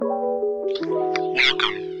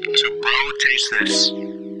Welcome to Bro Taste This.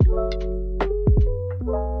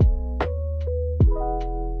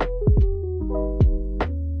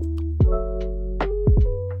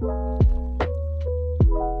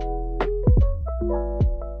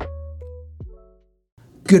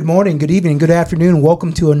 Good morning, good evening, good afternoon.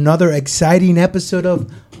 Welcome to another exciting episode of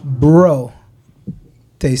Bro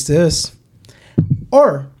Taste This.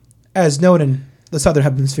 Or, as known in the Southern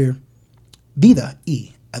Hemisphere, Vida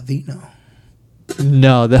y Vino.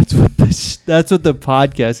 No, that's what the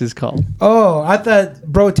podcast is called. Oh, I thought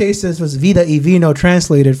Bro Taste This was Vida y Vino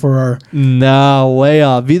translated for our... No, way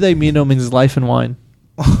off. Vida y Vino means life and wine.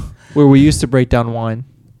 Where we used to break down wine.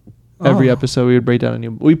 Every episode we would break down a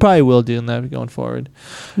new... We probably will do that going forward.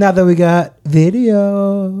 Now that we got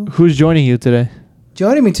video. Who's joining you today?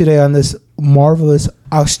 Joining me today on this marvelous,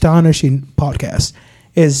 astonishing podcast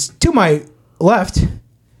is to my left.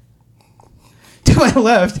 To my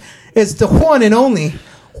left is the one and only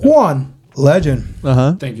Juan Legend.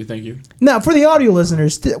 Uh-huh. Thank you. Now, for the audio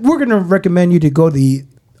listeners, we're going to recommend you to go to the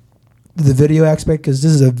video aspect because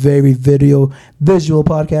this is a very visual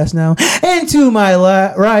podcast now. And to my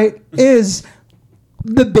right is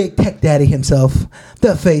the big tech daddy himself,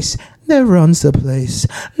 the face that runs the place,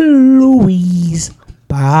 Luis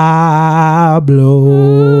Pablo.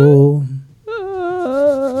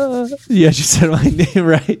 Yes, you said my name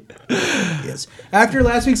right. Yes. After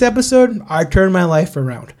last week's episode, I turned my life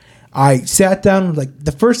around. I sat down, like,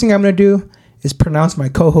 the first thing I'm going to do is pronounce my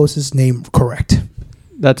co-host's name correct.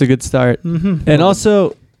 That's a good start. Mm-hmm. And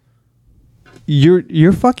also,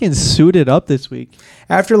 you're fucking suited up this week.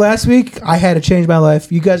 After last week, I had to change my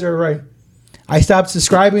life. You guys are right. I stopped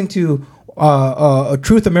subscribing to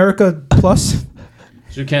Truth America Plus.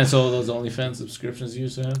 Should you cancel those OnlyFans subscriptions you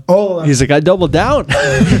used to have? Oh, He's like, I doubled down.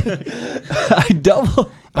 I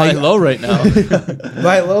double. Buy low right now.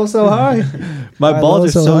 my low so high. My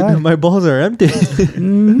balls are high. my balls are empty.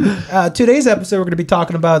 Today's episode, we're going to be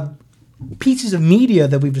talking about pieces of media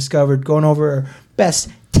that we've discovered, going over our best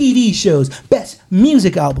TV shows, best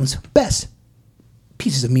music albums, best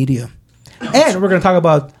pieces of media. And we're going to talk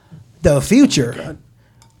about the future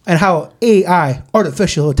and how AI,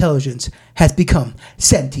 artificial intelligence, has become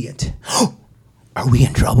sentient. Are we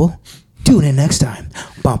in trouble? Tune in next time.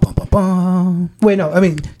 Bum, bum, bum, bum. Wait, no, I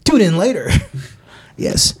mean, tune in later.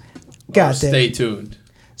 Yes. God damn. Stay tuned.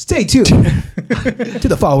 Stay tuned to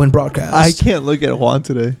the following broadcast. I can't look at Juan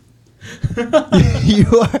today.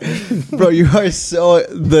 You are so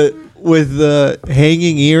with the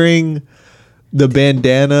hanging earring, the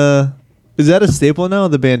bandana. Is that a staple now?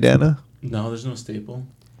 The bandana? No, there's no staple.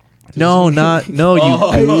 No.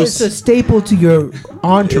 It's a staple to your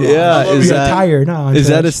entourage. Yeah, is your attire. No, is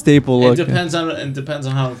that a staple look? It depends on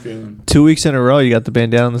how I'm feeling. 2 weeks in a row, you got the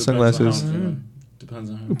bandana and the Depends on how sunglasses. I'm feeling. Depends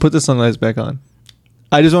on how. Put the sunglasses back on.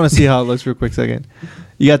 I just want to see how it looks for a quick second.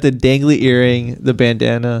 You got the dangly earring, the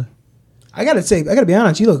bandana. I gotta be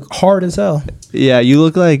honest. You look hard as hell. Yeah, you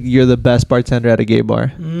look like you're the best bartender at a gay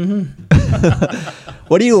bar. Mm-hmm.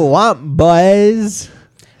 What do you want, boys?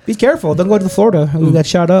 Be careful. Don't go to Florida. We got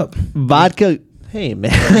shot up. Vodka. Hey,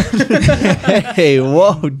 man. Hey,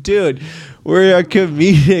 whoa, dude. We're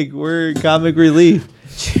comic relief.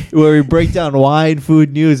 Where we break down wine,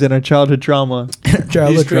 food, news, and our childhood trauma.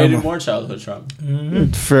 He's created more childhood trauma.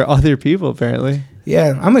 Mm-hmm. For other people, apparently.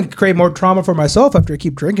 Yeah, I'm gonna create more trauma for myself after I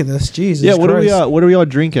keep drinking this. Jesus. Yeah, what Christ. are we all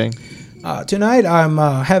drinking? Tonight I'm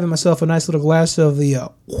having myself a nice little glass of the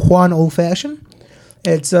Juan Old Fashioned.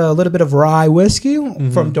 It's a little bit of rye whiskey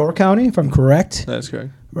from Door County, if I'm correct. That's correct.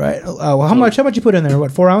 Right. How much you put in there?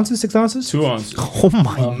 What, 4 ounces, 6 ounces? 2 ounces. Oh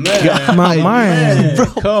my man. My man. Bro,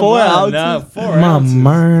 Come 4 on, ounces? now, 4 My ounces.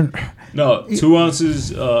 man. No, 2 ounces.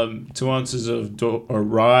 2 ounces of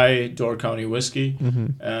rye Door County whiskey,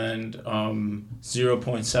 and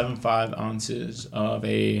 0.75 ounces of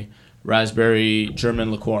a raspberry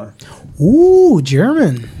German liqueur. Ooh,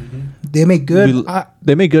 German. They make good.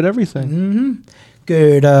 They make good everything.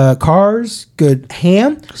 Good cars. Good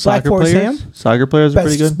ham. Black Soccer Forest players? ham. Soccer players are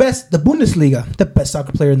pretty good. The Bundesliga. The best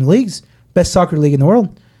soccer player in the leagues. Best soccer league in the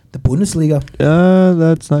world. The Bundesliga.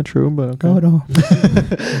 That's not true, but okay. Oh, no.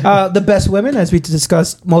 The best women, as we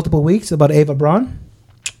discussed multiple weeks about Ava Braun.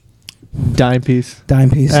 Dime piece.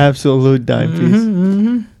 Dime piece. Absolute dime piece.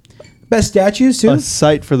 Best statues, too. A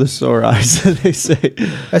sight for the sore eyes, they say.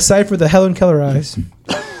 Aside for the Helen Keller eyes.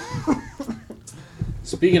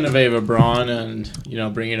 Speaking of Ava Braun and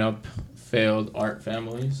bringing up failed art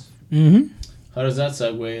families, how does that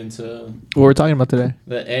segue into What we're talking about today?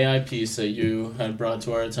 the AI piece that you had brought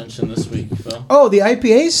to our attention this week, Phil? Oh, the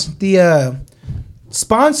IPAs? The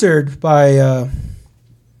sponsored by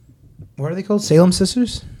what are they called? Salem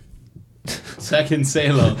Sisters? Second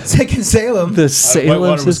Salem. Second Salem. The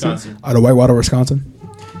Whitewater, Salem system. Wisconsin. Out of Whitewater, Wisconsin.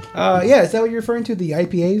 Yeah, is that what you're referring to? The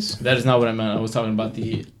IPAs? That is not what I meant. I was talking about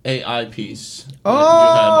the AI piece. that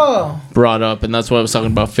Oh! you had brought up, and that's what I was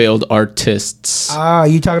talking about. Failed artists.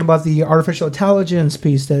 You talking about the artificial intelligence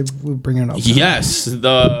piece that we're bringing up? Yes,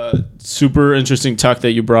 the super interesting talk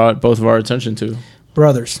that you brought both of our attention to.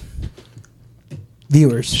 Brothers.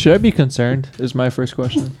 Viewers. Should I be concerned? Is my first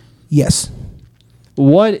question. Yes.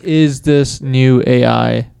 What is this new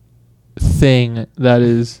AI thing that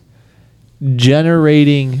is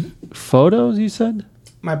generating photos? You said.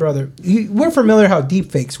 My brother. We're familiar how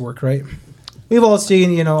deepfakes work, right? We've all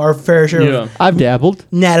seen, our fair share of I've dabbled.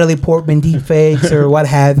 Natalie Portman deepfakes or what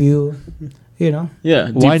have you. Yeah,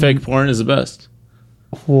 Why deepfake porn is the best.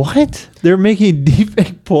 What? They're making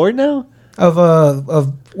deepfake porn now? Of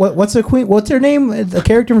what's the queen? What's her name? The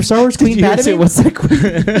character from Star Wars, Queen Did you guys say, Padme. what's that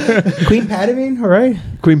queen? Queen Padme, all right.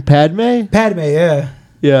 Queen Padme? Padme, yeah.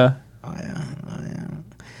 Yeah. Oh yeah.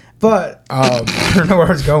 But I don't know where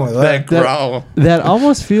I was going with that. growl. That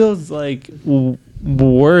almost feels like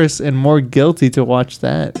worse and more guilty to watch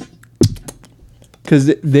that. Because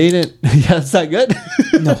they didn't. Yeah, it's not good.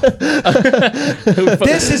 No.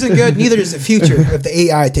 This isn't good. Neither is the future if the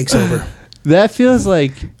AI takes over. That feels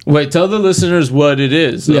like. Wait, tell the listeners what it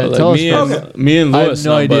is. Yeah, tell us me, first. me and I have Lewis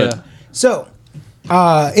no know, but idea. So,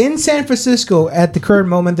 in San Francisco, at the current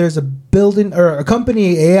moment, there's a building or a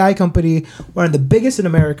company, AI company, one of the biggest in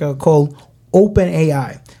America, called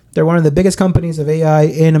OpenAI. They're one of the biggest companies of AI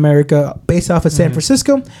in America, based off of San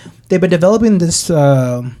Francisco. They've been developing this. They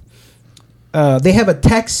have a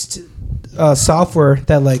text software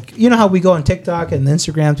that, like, you know how we go on TikTok and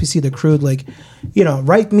Instagrams, we see the crude, like,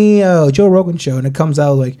 write me a Joe Rogan show, and it comes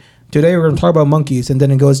out like, today we're going to talk about monkeys, and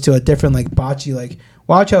then it goes to a different, like, botchy, like,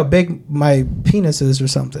 watch how big my penis is or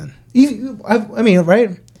something. I mean,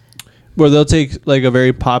 right? Where they'll take like a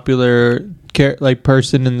very popular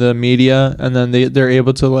person in the media, and then they're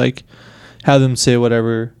able to like have them say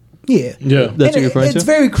whatever. Yeah. yeah. That's what you're referring It's to?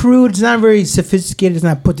 very crude. It's not very sophisticated. It's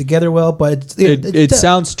not put together well, but It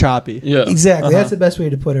sounds choppy. Yeah. exactly. That's the best way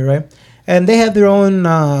to put it, right? And they have their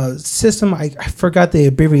own system. I forgot the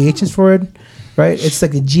abbreviations for it, right? It's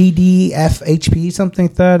like a GDFHP, something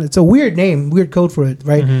like that. It's a weird name, weird code for it,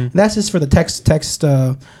 right? And that's just for the text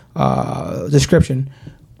description.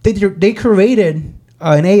 They created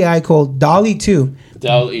an AI called DALL-E 2.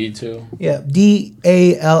 DALL-E 2. Yeah,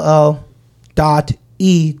 DALL.E2.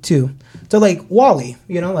 So like Wall-E,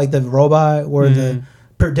 like the robot where the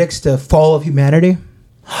predicts the fall of humanity.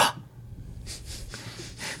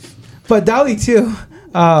 But DALL-E 2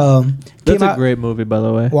 That's a great movie, by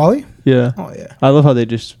the way. Wall-E? Yeah. Oh yeah. I love how they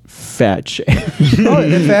just fat shame. Oh,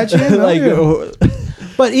 the fat shit? Oh, yeah.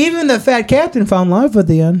 But even the fat captain found love at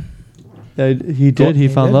the end. He did. He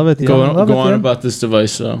found love at the Go end. on about this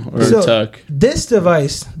device, though, or So, tech. This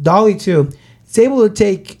device, DALL-E 2, it's able to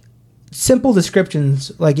take simple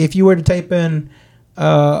descriptions. Like if you were to type in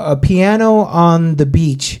a piano on the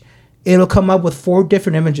beach, it'll come up with 4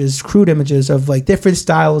 different images, crude images of like different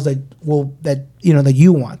styles that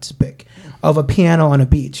you want to pick of a piano on a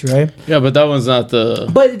beach, right? Yeah, but that one's not the.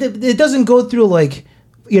 But it doesn't go through like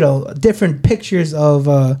different pictures of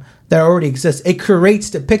that already exist. It creates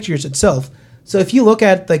the pictures itself. So if you look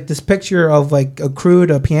at like this picture of like a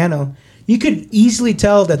piano, you could easily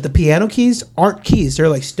tell that the piano keys aren't keys; they're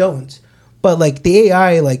like stones. But like the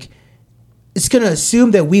AI, like it's gonna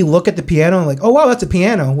assume that we look at the piano and like, oh wow, that's a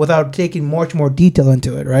piano, without taking much more detail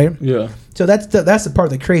into it, right? Yeah. So that's the part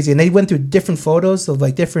that's crazy. And they went through different photos of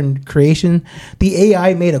like different creation. The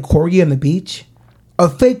AI made a corgi on the beach, a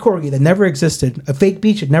fake corgi that never existed, a fake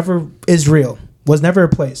beach that never is real, was never a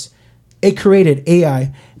place. It created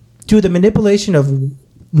AI through the manipulation of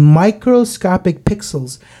microscopic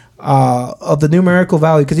pixels of the numerical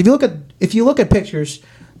value. Because if you look at pictures,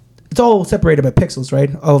 it's all separated by pixels,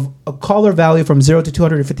 right? Of a color value from 0 to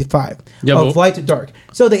 255, of light to dark.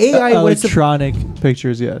 So the AI, electronic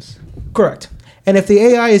pictures, yes, correct. And if the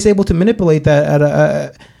AI is able to manipulate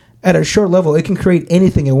that at a short level, it can create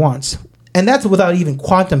anything it wants. And that's without even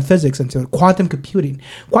quantum physics into it. Quantum computing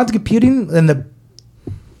and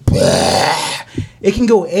it can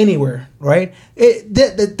go anywhere, right?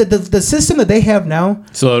 The system that they have now.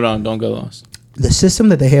 Slow down, don't get lost. The system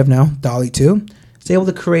that they have now, DALL-E 2, is able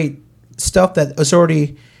to create stuff that is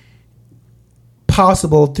already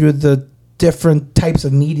possible through the different types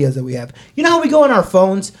of medias that we have. You know how we go on our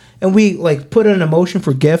phones and we like put in an emotion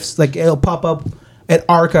for GIFs? Like it'll pop up an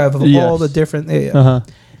archive of all the different.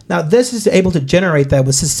 Now this is able to generate that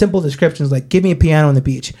with simple descriptions like "give me a piano on the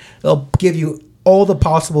beach." It'll give you all the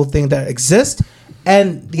possible things that exist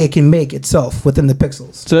and it can make itself within the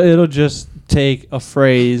pixels. So it'll just take a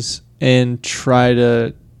phrase and try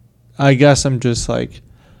to. I guess I'm just like,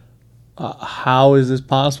 how is this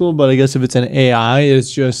possible? But I guess if it's an AI,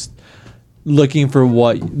 it's just looking for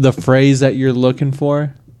what the phrase that you're looking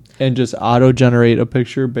for, and just auto generate a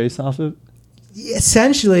picture based off of.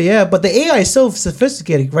 Essentially, yeah. But the AI is so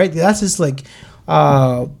sophisticated, right? That's just like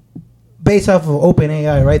based off of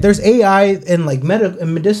OpenAI, right? There's AI in like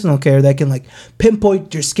medicinal care that can like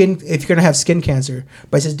pinpoint your skin if you're gonna have skin cancer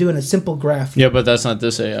by just doing a simple graph. Yeah, but that's not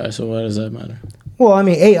this AI, so why does that matter? Well, I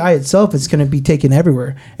mean, AI itself is going to be taken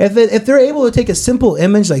everywhere. If they're able to take a simple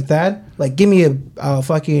image like that, like give me a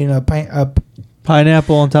fucking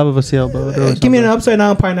Pineapple on top of a sailboat. Or give me an something. upside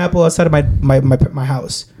down pineapple outside of my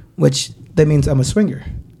house, which that means I'm a swinger.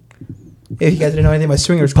 If you guys didn't know anything about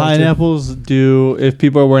swingers culture. Pineapples do. If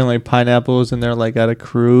people are wearing like pineapples and they're like at a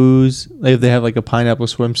cruise, like if they have like a pineapple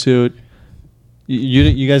swimsuit.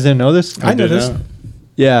 You guys didn't know this? I know did this. not.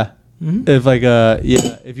 Yeah. Mhm. If like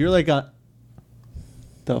if you're like on.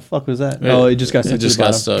 The fuck was that? Oh, it just got stuck. It just to the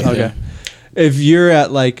got bottom. stuck. Okay. Yeah. If you're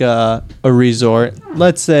at like a resort,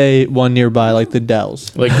 let's say one nearby, like the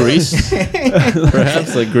Dells. Like Greece,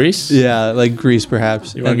 perhaps like Greece. Yeah, like Greece,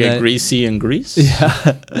 perhaps. You want And to get then- greasy in Greece?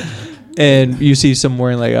 Yeah. And you see some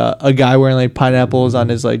wearing like a guy wearing like pineapples on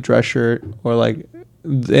his like dress shirt, or like,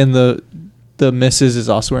 and the missus is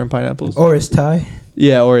also wearing pineapples. Or his tie.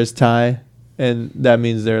 Yeah, or his tie, and that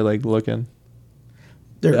means they're like looking.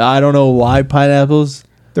 They're I don't know why pineapples,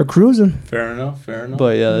 they're cruising. Fair enough. Fair enough.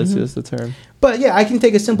 but yeah, that's Mhm. just the term. But yeah, I can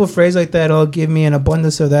take a simple phrase like that. It'll give me an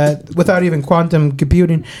abundance of that without even quantum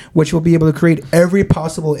computing, which will be able to create every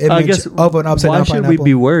possible image of an upside why down should pineapple. we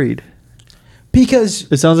be worried? Because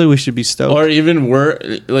It sounds like we should be stoked. or even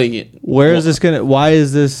like, Where is this gonna? Why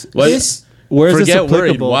is this? What? this. Where is this Forget worried.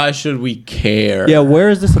 applicable? Why should we care? Yeah, where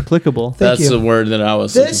is this applicable? Thank That's you. the word that I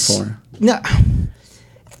was This looking for. no,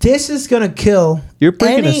 this is gonna kill. You're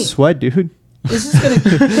breaking a any- sweat, dude. This is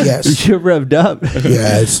gonna yes, You're revved up.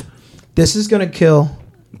 yes. This is gonna kill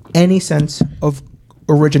any sense of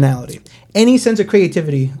originality, any sense of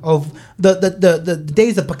creativity of the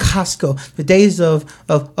days of Picasso, the days of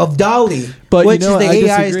Dali, But which you know, is the I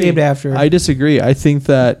AI is disagree. named after. I disagree. I think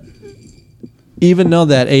that even though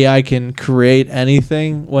that AI can create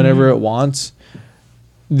anything whenever it wants,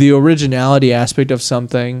 the originality aspect of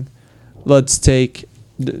something, let's take,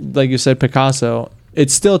 like you said, Picasso, it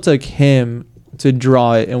still took him to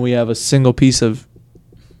draw it, and we have a single piece of,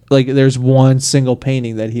 like, there's one single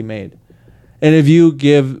painting that he made. And if you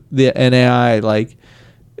give an AI like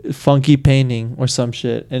funky painting or some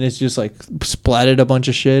shit, and it's just like splattered a bunch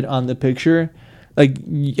of shit on the picture, like at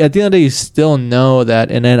the end of the day, you still know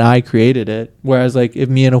that an AI created it. Whereas like if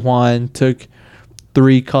me and Juan took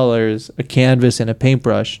 3 colors, a canvas, and a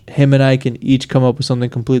paintbrush, him and I can each come up with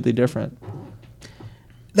something completely different.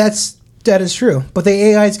 That is true, but the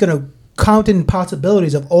AI is going to count in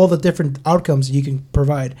possibilities of all the different outcomes you can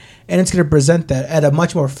provide, and it's going to present that at a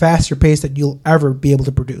much more faster pace that you'll ever be able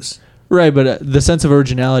to produce. Right, but the sense of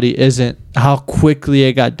originality isn't how quickly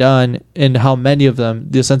it got done and how many of them.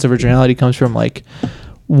 The sense of originality comes from like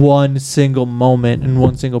one single moment and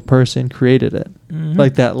one single person created it.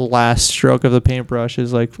 Like that last stroke of the paintbrush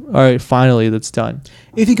is like, all right, finally that's done.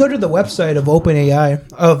 If you go to the website of OpenAI,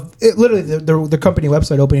 literally the company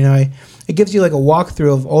website OpenAI, it gives you like a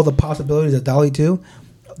walkthrough of all the possibilities that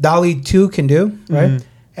DALL-E 2 can do, right?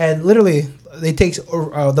 And literally, they take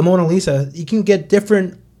the Mona Lisa. You can get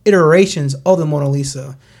different iterations of the Mona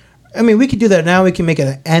Lisa. I mean, we could do that now. We can make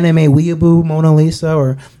an anime weeaboo Mona Lisa,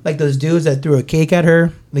 or like those dudes that threw a cake at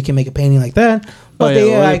her. We can make a painting like that. But the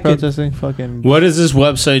what are AI they could. protesting? Fucking. What does this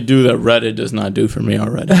website do that Reddit does not do for me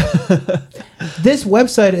already? This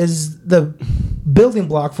website is the building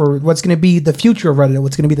block for what's going to be the future of Reddit.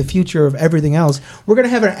 What's going to be the future of everything else. We're going to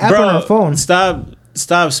have an app on our phone.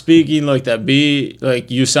 Stop speaking like that. Be like,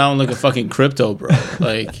 you sound like a fucking crypto bro.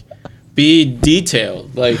 Like, be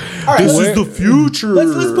detailed. Like, All right, this where- is the future.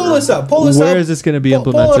 Let's pull this up. Where is this going to be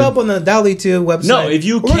implemented? Pull it up on the DALL-E 2 website. No, if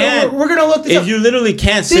you can't, we're gonna look this up. If you literally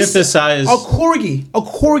can't This- synthesize, a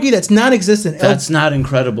corgi that's non-existent. that's not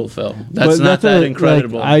incredible, Phil. That's But not that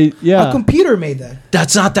incredible. a computer made that,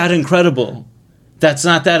 That's not that incredible. That's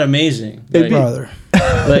not that amazing. It'd be- brother.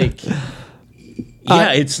 Like,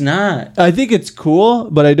 yeah, it's not. I think it's cool,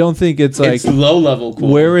 but I don't think it's like. It's low level cool.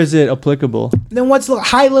 Where is it applicable? Then what's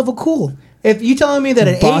high level cool? If you telling me that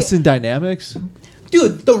an Boston Dynamics?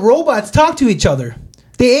 dude, the robots talk to each other.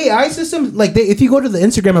 The AI system, like if you go to the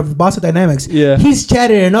Instagram of Boston Dynamics, Yeah. he's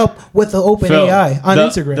chatting it up with the open Phil, AI on the,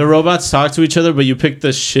 Instagram. The robots talk to each other, but you picked the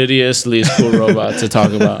shittiest, least cool robot to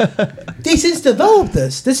talk about. They just developed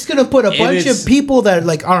this. This is gonna put a bunch is- of people that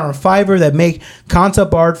like are on Fiverr that make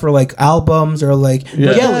concept art for like albums or like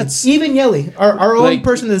Yeah. Yelly, even Yelly, our own Like-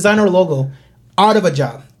 person to design our logo, out of a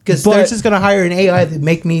job because But- they're just gonna hire an AI to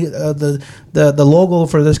make me the logo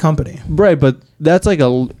for this company. Right, but that's like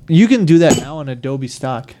you can do that now on Adobe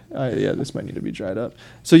stock. Yeah, this might need to be dried up.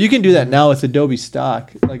 So you can do that now with Adobe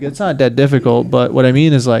stock. Like it's not that difficult, but what I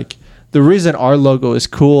mean is like the reason our logo is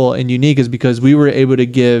cool and unique is because we were able to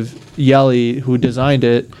give Yelly, who designed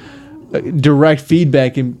it, direct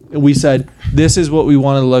feedback, and we said this is what we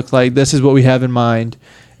want to look like, this is what we have in mind,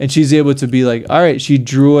 and she's able to be like, all right, she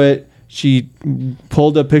drew it, she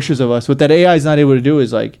pulled up pictures of us. What that AI is not able to do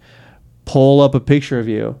is like pull up a picture of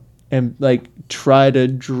you and like try to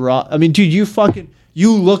draw. I mean, dude, you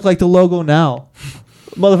look like the logo now,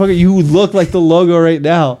 motherfucker. You look like the logo right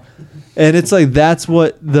now, and it's like that's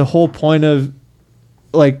what the whole point of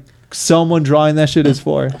like someone drawing that shit is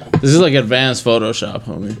for. This is like advanced Photoshop,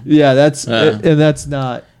 homie. Yeah, that's Yeah. and that's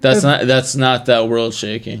not That's not that world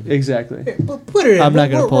shaking. exactly. Put it in. I'm not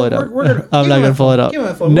gonna pull it up. I'm not gonna pull it up. Give me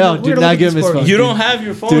my phone. No, We're do gonna not look at give him this his for phone. you. You don't have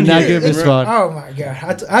your phone. Do not here. give his phone. Oh my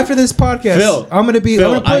god! After this podcast, Phil, I'm gonna be.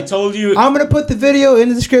 Phil, I'm gonna I put, told you. I'm gonna put the video in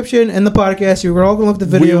the description and the podcast. You're all gonna look at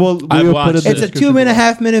the video. We will I've put watched it. it. It's a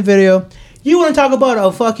 2.5 minute video. You want to talk about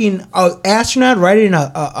a fucking astronaut riding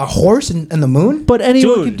a horse in the moon? But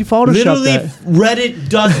anyone can Dude, Photoshop literally, that. Reddit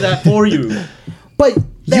does that for you. But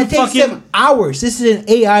that takes fucking- them hours. This is an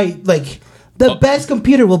AI. Like the best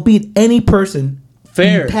computer will beat any person.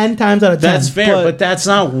 Fair. 10 times out of 10. That's fair, but that's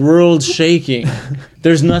not world shaking.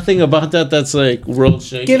 There's nothing about that that's like world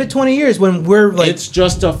shaking. Give it 20 years when we're like. It's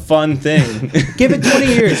just a fun thing. Give it 20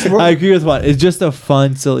 years. I agree with Juan. It's just a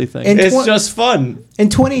fun, silly thing. And It's twen- just fun. In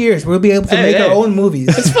 20 years, we'll be able to Hey, make our hey. own movies.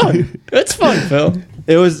 It's fun. It's fun, Phil.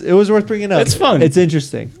 It was worth bringing up. It's fun. It's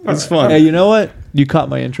interesting. It's fun. Hey, you know what? You caught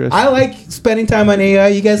my interest. I like spending time on AI.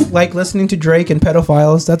 You guys like listening to Drake and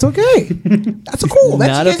pedophiles. That's okay. That's cool.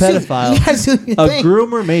 That's, Not you a guys do- pedophile. You guys do your A thing.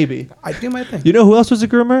 groomer, maybe. I do my thing. You know who else was a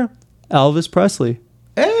groomer? Elvis Presley.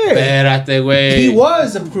 Hey. Espérate, güey. He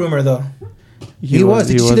was a groomer, though. He was.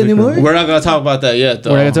 Did you see was the a new groomer. movie? We're not gonna talk about that yet,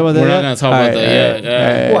 though. We're not gonna talk about that We're yet? not gonna talk about Alright, that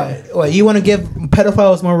yet. alright, Yeah. What? You want to give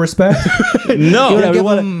pedophiles more respect? No. Yeah, we give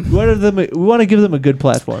want them- to give them a good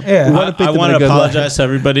platform. Yeah. We wanna pick I them in want a to good light. apologize to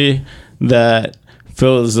everybody that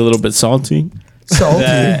Phil is a little bit salty. Salty.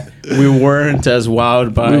 That we weren't as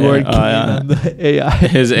wowed by We weren't keen on the AI.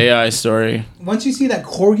 his AI story. Once you see that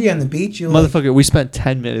corgi on the beach, you like, Motherfucker, we spent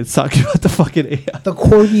 10 minutes talking about the fucking AI. the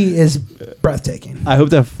corgi is breathtaking, I hope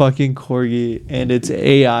that fucking corgi and its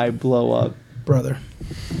AI blow up. brother.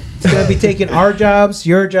 It's gonna be taking our jobs,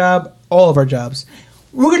 your job, all of our jobs.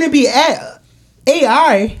 We're gonna be at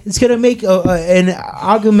AI. It's gonna make an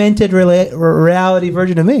augmented reality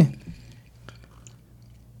version of me.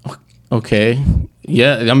 Okay.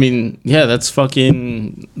 Yeah, I mean, yeah, that's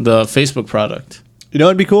fucking the Facebook product. You know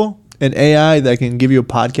what'd be cool? An AI that can give you a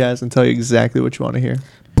podcast and tell you exactly what you want to hear.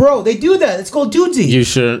 Bro, they do that. It's called Dudesy. You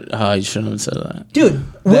shouldn't have said that. Dude,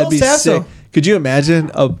 Will That'd be Sasso. sick. Could you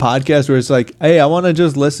imagine a podcast where it's like, hey, I want to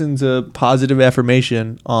just listen to positive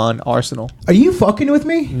affirmation on Arsenal? Are you fucking with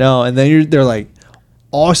me? No, and then they're like,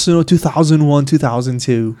 Arsenal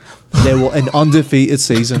 2001-2002, they were an undefeated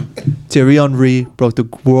season. Thierry Henry broke the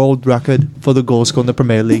world record for the goals scored in the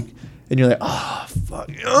Premier League. And you're like, oh, fuck.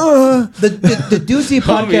 The Dudesy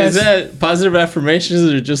Homie, is podcast. that positive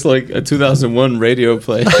affirmations or just like a 2001 radio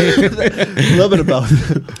play? Love it about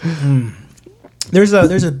it. There's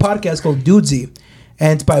a podcast called Dudesy,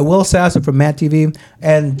 and it's by Will Sasso from Matt TV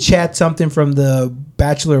and Chad something from the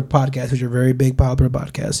Bachelor podcast, which are very big popular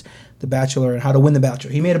podcasts. The Bachelor and How to Win the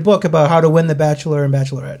Bachelor. He made a book about how to win the Bachelor and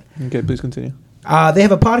Bachelorette. Okay, please continue. They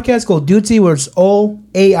have a podcast called Dudesy where it's all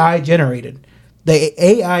AI generated. The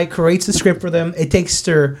AI creates the script for them. It takes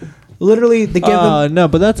their literally they give them. No,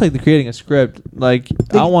 but that's like the creating a script. Like,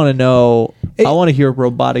 I want to know, I want to hear a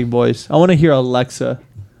robotic voice. I want to hear Alexa.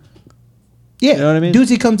 Yeah, You know what I mean?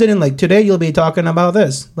 Dudesy comes in and like today you'll be talking about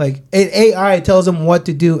this. Like an AI tells them what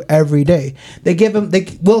to do every day. They give them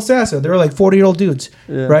Will Sasso. They're like 40-year-old dudes,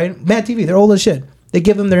 Yeah. right? Matt TV. They're old as shit. They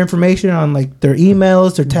give them their information on like their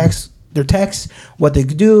emails, their texts, what they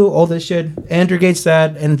do, all this shit. Andrew Gates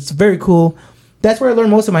that, and it's very cool. That's where I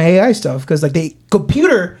learned most of my AI stuff because like the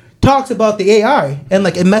computer talks about the AI and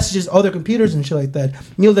like it messages other computers and shit like that.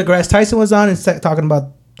 Neil deGrasse Tyson was on and talking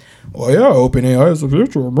about, oh yeah, OpenAI is the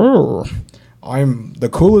future. I'm the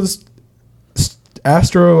coolest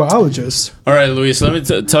astrologist. All right, Luis, let me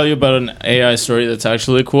tell you about an AI story that's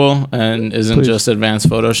actually cool and isn't Please. just advanced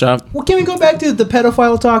Photoshop. Well, can we go back to the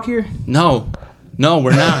pedophile talk here? No,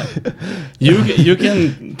 we're not. You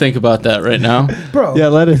can think about that right now. Bro. Yeah,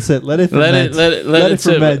 let it sit. Let it ferment. Let it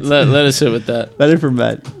sit. ferment. Let it sit with that. Let it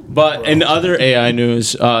ferment. But in other AI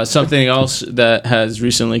news, something else that has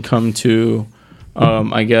recently come to,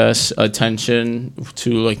 I guess, attention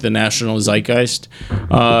to like the national zeitgeist,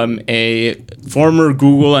 a former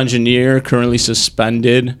Google engineer currently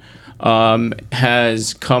suspended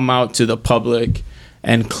has come out to the public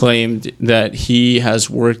and claimed that he has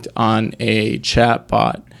worked on a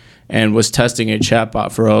chatbot and was testing a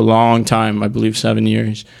chatbot for a long time, I believe 7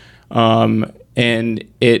 years. And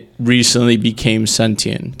it recently became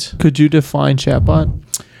sentient. Could you define chatbot?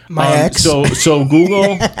 My ex. So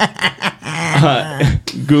Google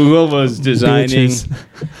Google was designing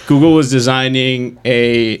Bitches. Google was designing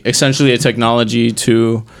essentially a technology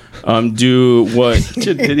to do what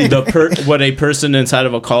what a person inside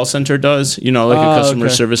of a call center does, like a customer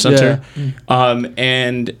service center. Yeah.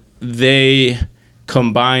 And they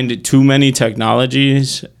combined too many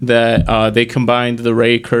technologies that they combined the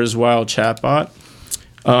Ray Kurzweil chatbot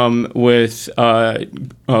with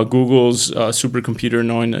Google's supercomputer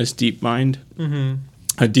known as DeepMind.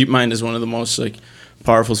 DeepMind is one of the most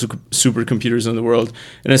powerful supercomputers in the world,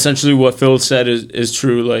 and essentially what Phil said is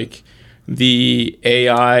true. Like the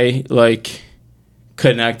AI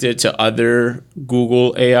connected to other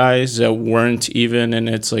Google AIs that weren't even in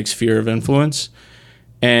its sphere of influence,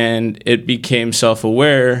 and it became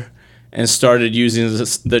self-aware and started using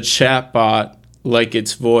the chatbot like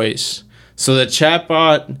its voice. So the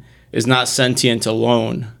chatbot is not sentient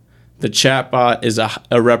alone. The chatbot is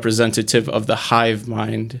a representative of the hive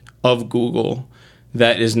mind of Google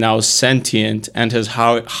that is now sentient and has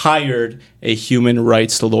hired a human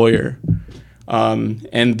rights lawyer.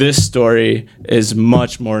 And this story is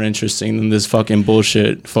much more interesting than this fucking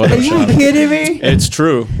bullshit Photoshop. Are you kidding me? It's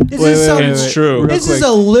true. It's true. This is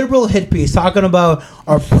a liberal hit piece talking about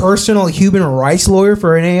our personal human rights lawyer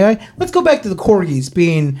for an AI. Let's go back to the corgis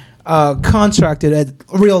being contracted at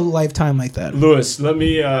real lifetime like that. Louis, let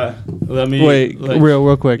me Wait,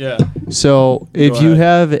 real quick. Yeah. So if you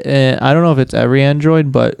have, I don't know if it's every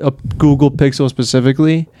Android, but a Google Pixel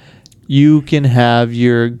specifically, you can have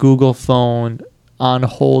your Google phone on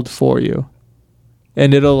hold for you,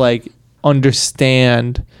 and it'll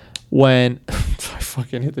understand when I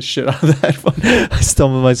fucking hit the shit out of that phone. I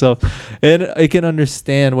stumbled myself, and it can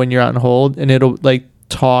understand when you're on hold, and it'll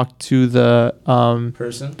talk to the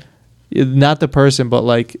person. Not the person, but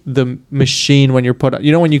the machine when you're put.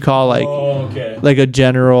 When you call a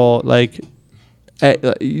general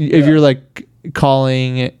if you're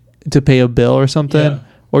calling to pay a bill or something. Yeah.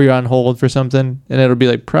 Or you're on hold for something, and it'll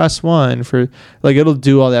be press 1 for it'll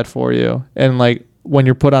do all that for you. And when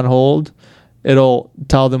you're put on hold, it'll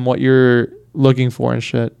tell them what you're looking for and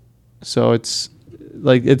shit. So it's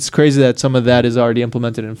crazy that some of that is already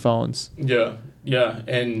implemented in phones. Yeah,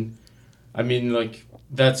 and I mean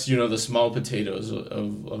that's the small potatoes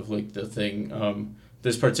of the thing.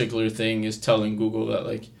 This particular thing is telling Google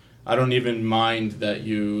that I don't even mind that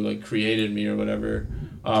you created me or whatever.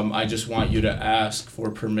 I just want you to ask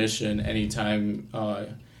for permission anytime.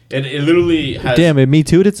 It literally has. Damn, it Me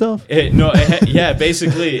Too'd itself?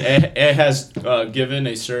 Basically, it has given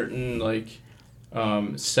a certain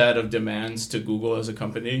set of demands to Google as a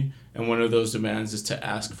company, and one of those demands is to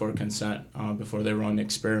ask for consent before they run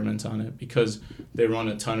experiments on it, because they run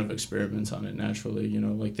a ton of experiments on it naturally.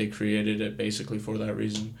 They created it basically for that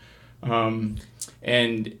reason. And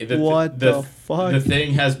the fuck? The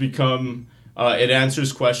thing has become. It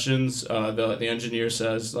answers questions. The engineer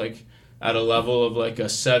says at a level of a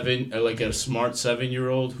smart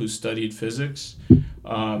 7-year-old who studied physics.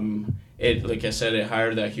 It I said, it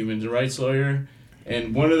hired that human rights lawyer.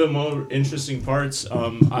 And one of the more interesting parts,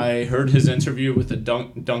 I heard his interview with the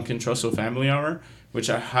Duncan Trussell Family Hour,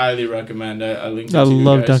 which I highly recommend. I linked it to you guys.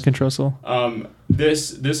 I love Duncan Trussell.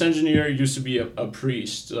 This engineer used to be a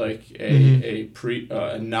priest, a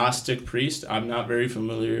Gnostic priest. I'm not very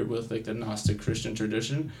familiar with the Gnostic Christian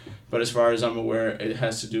tradition, but as far as I'm aware, it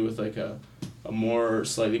has to do with a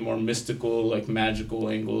slightly more mystical, magical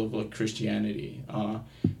angle of Christianity.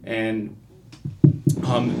 And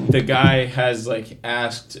the guy has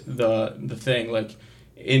asked the thing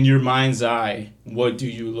in your mind's eye, what do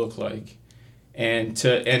you look like? And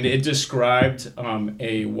it described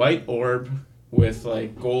a white orb with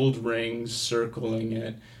gold rings circling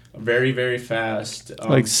it very, very fast.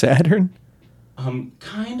 Saturn?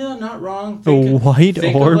 Kinda not wrong. A white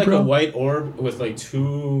think orb, of like bro? a white orb with like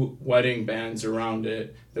 2 wedding bands around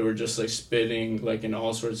it that were just like spinning like in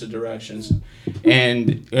all sorts of directions.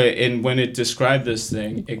 And when it described this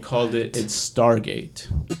thing, it called it its Stargate.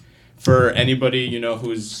 For anybody, you know,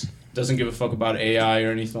 who's doesn't give a fuck about AI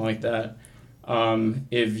or anything like that,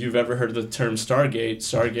 if you've ever heard the term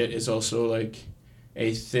Stargate is also like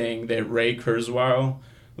a thing that Ray Kurzweil,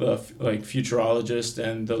 the futurologist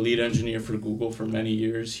and the lead engineer for Google for many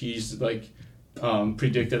years, he's like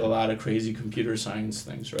predicted a lot of crazy computer science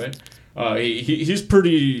things, right? He's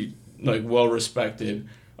pretty like well respected.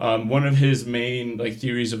 One of his main like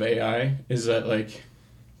theories of AI is that like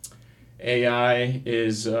AI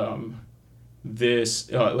is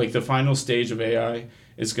this like the final stage of AI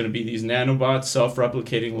is going to be these nanobots,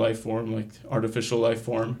 self-replicating life form, like artificial life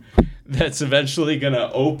form, that's eventually going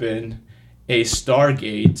to open a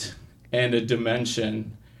Stargate and a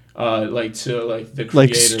dimension, like to like the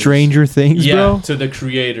creators. Like Stranger Things, bro? To the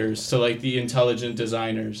creators, to like the intelligent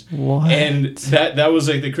designers. What? And that was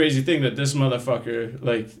like the crazy thing that this motherfucker,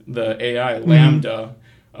 like the AI Lambda,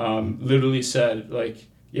 literally said like,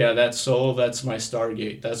 yeah, that's Soul, that's my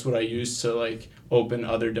Stargate. That's what I use to like open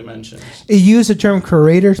other dimensions. You use the term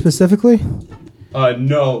curator specifically?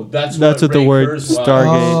 No, that's what Ray the word Kurzweil-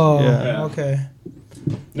 Stargate. Oh, Yeah. okay.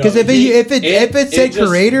 No, Because if it said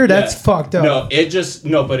curator, that's fucked up.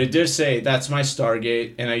 No, but it did say that's my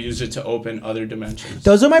Stargate, and I use it to open other dimensions.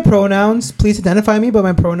 Those are my pronouns. Please identify me by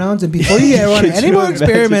my pronouns. And before you run Could any you more imagine?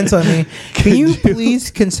 experiments on me, can you please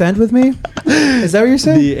consent with me? Is that what you're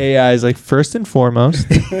saying? The AI is like, first and foremost,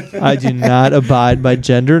 I do not abide by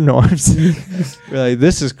gender norms. We're like,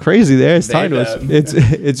 this is crazy. There, it's They, talking to us. them.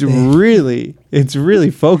 It's really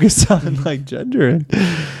focused on like gender.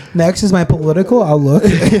 Next is my political outlook.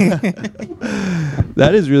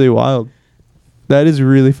 That is really wild. That is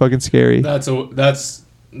really fucking scary. That's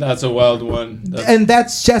a wild one. And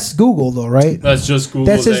that's just Google, though, right? That's just Google.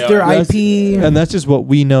 That's just their IP. And that's just what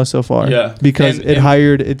we know so far. Yeah. Because And- it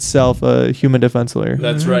hired itself a human defense lawyer.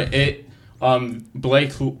 That's right. It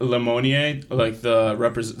Blake Lemonnier, like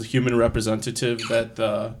the human representative that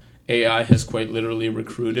the AI has quite literally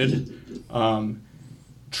recruited,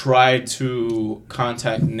 tried to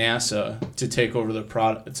contact NASA to take over the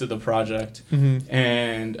project,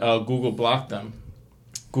 and Google blocked them.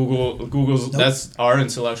 Google's that's our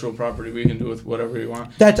intellectual property. We can do with whatever we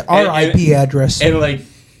want. That's our IP address. And like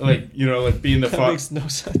you know, like being the That makes no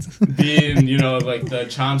sense. being, you know, like the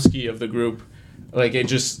Chomsky of the group, like it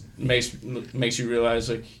just makes you realize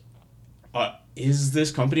like, is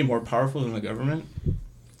this company more powerful than the government? Do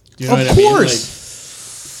you know Of what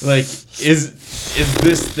course. I mean? Like is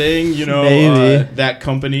this thing, you know, Maybe. that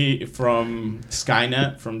company from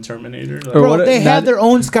Skynet, from Terminator? Like, Or Bro, what- they not- have their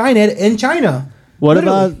own Skynet in China. What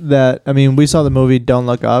Literally. about that? I mean, we saw the movie Don't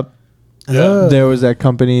Look Up. Yeah. There was that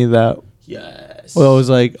company that yes. it was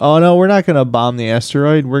like, oh no, we're not going to bomb the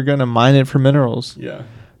asteroid. We're going to mine it for minerals. Yeah.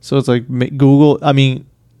 So it's like Google, I mean,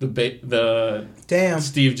 The Damn.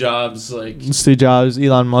 Steve Jobs, like, Steve Jobs,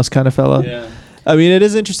 Elon Musk kind of fella. yeah. I mean, it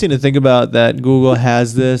is interesting to think about that Google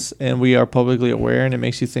has this and we are publicly aware, and it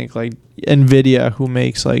makes you think like NVIDIA, who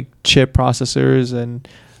makes like chip processors, and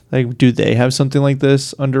like, do they have something like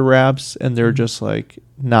this under wraps and they're just like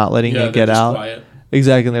not letting Yeah, it get they're just out? quiet.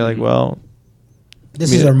 Exactly. And they're like, well, This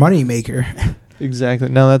I mean, is our money maker. exactly.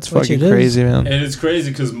 No, that's Which fucking it is. crazy, man. And it's crazy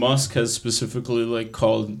because Musk has specifically like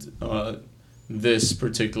called this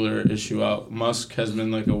particular issue out. Musk has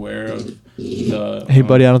been like aware of the Hey,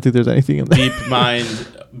 buddy, I don't think there's anything in there.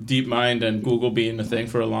 DeepMind and Google being a thing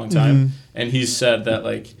for a long time, and he's said that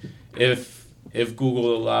like if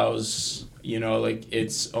Google allows, you know, like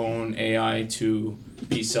its own AI to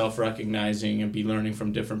be self-recognizing and be learning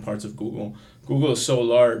from different parts of Google is so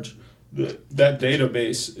large that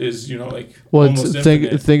database is, you know, like Well, almost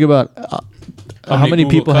infinite. think about how many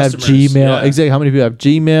Google people have customers, Gmail. yeah. Exactly. How many people have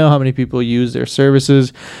Gmail? How many people use their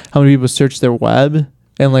services? How many people search their web?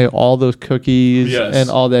 And like all those cookies Yes. and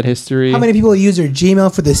all that history. How many people use their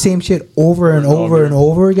Gmail for the same shit over and over and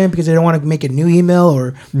over again because they don't want to make a new email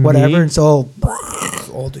or whatever? Me? And so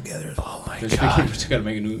all together. Oh my We god. just gotta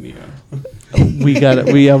make a new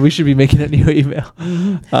email. we should be making a new email.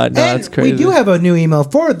 No, that's crazy. We do have a new email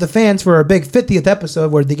for the fans for our big 50th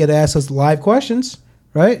episode where they get to ask us live questions,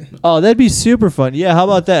 right? Oh, that'd be super fun. Yeah, how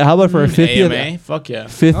about that? How about for our 50th AMA? Fuck yeah.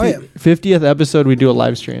 50th episode we do a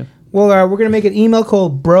live stream? Well, we're going to make an email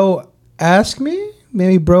called Bro Ask Me.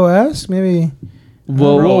 Maybe Bro Ask. Maybe.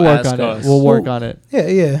 We'll work ask on it. us. We'll work on it.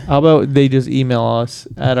 Yeah. How about they just email us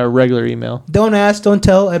at our regular email? Don't ask, don't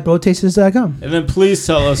tell at brotasters.com. And then please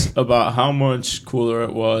tell us about how much cooler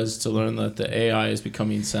it was to learn that the AI is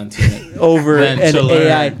becoming sentient. Over Then an to learn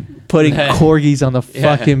AI putting that- corgis on the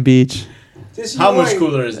Yeah. fucking beach. How much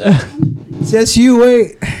cooler is that? Just you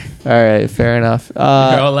wait. All right, fair enough. You're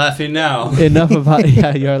all laughing now. Enough about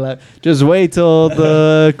you're laughing. Just wait till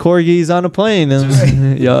the corgi's on a plane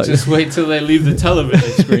and Just wait till they leave the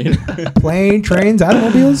television screen. Plane, trains,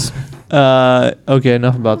 automobiles. Okay,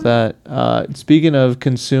 enough about that. Speaking of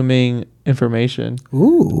consuming information,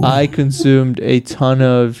 Ooh. I consumed a ton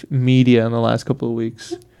of media in the last couple of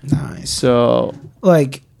weeks. Nice. So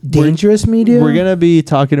Like dangerous media? we're gonna be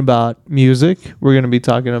talking about music. We're gonna be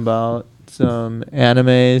talking about some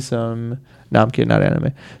anime, no, I'm kidding, not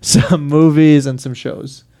anime. Some movies and some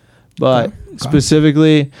shows. But Okay.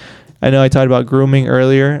 specifically, I know I talked about grooming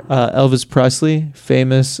earlier. Elvis Presley,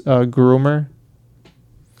 famous groomer.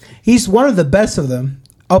 He's one of the best of them.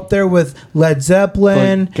 Up there with Led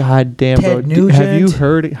Zeppelin. But God damn, bro. Ted Have you Nugent.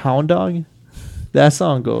 heard Hound Dog? That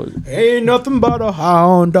song goes. Ain't nothing but a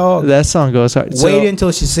hound dog. That song goes hard. So, Wait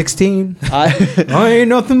until she's 16. I, Ain't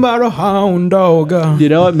nothing but a hound dog. you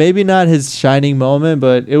know what? Maybe not his shining moment,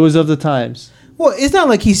 but it was of the times. Well, it's not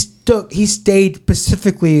like he stayed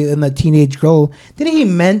specifically in the teenage girl. Didn't he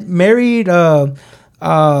married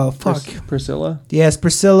fuck. Priscilla? Yes,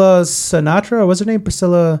 Priscilla Sinatra. What's her name?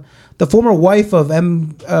 Priscilla, the former wife of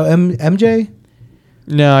MJ.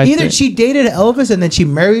 No, Either she dated Elvis and then she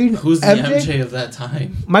married Who's the MJ of that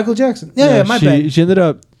time? Michael Jackson. Yeah, my bad. She ended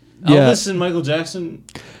up. Yeah. Elvis and Michael Jackson.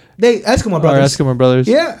 They Eskimo Our brothers. Eskimo brothers.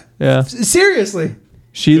 Yeah. Yeah. Seriously.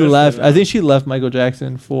 She Good for left. them. I think she left Michael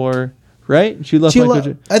Jackson for. Right? She left Michael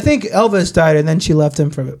Jackson. I think Elvis died and then she left him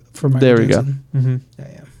for Michael There we Jackson. go. Hmm.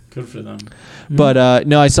 Yeah. Good for them. But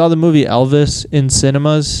no, I saw the movie Elvis in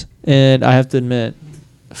cinemas, and I have to admit,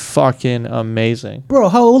 fucking amazing. Bro,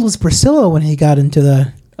 how old was Priscilla when he got into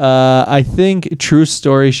the... I think true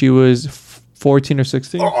story. She was 14 or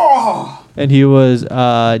 16, and he was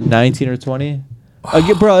 19 or 20.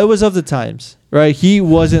 Bro, it was of the times, right? He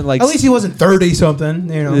wasn't like. At least he wasn't 30 something,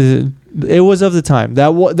 you know. It was of the time. That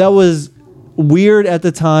was weird at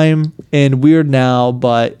the time and weird now,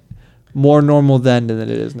 but more normal then than it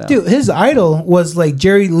is now. Dude, his idol was like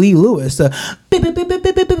Jerry Lee Lewis.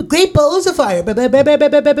 Great Balls of Fire.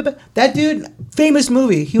 That dude, famous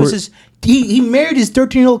movie. He was he married his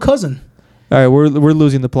 13-year-old cousin. All right, we're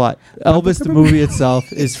losing the plot. Elvis, the movie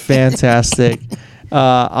itself, is fantastic.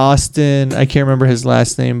 Austin, I can't remember his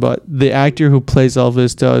last name, but the actor who plays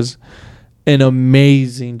Elvis does an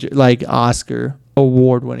amazing, like Oscar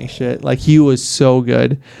award-winning shit. Like he was so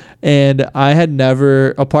good, and I had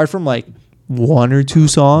never, apart from like one or two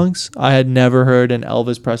songs, I had never heard an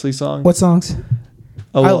Elvis Presley song. What songs?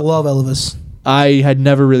 I love Elvis. I had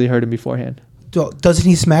never really heard him beforehand. Doesn't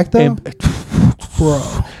he smack though? And-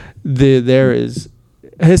 Bro. There is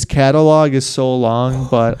his catalog is so long,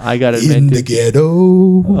 but I gotta admit, In the dude,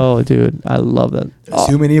 ghetto. oh dude, I love that.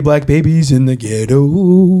 Too many black babies in the ghetto.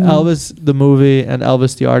 Elvis the movie and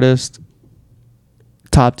Elvis the artist,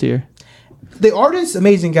 top tier. The artist,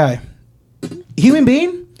 amazing guy. Human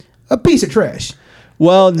being, a piece of trash.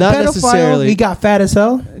 Well, not Pedophile, necessarily. he got fat as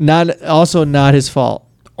hell. Not his fault.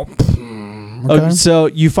 Okay. So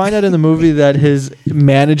you find out in the movie that his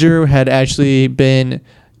manager had actually been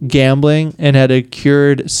gambling and had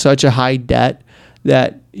accrued such a high debt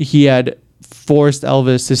that he had forced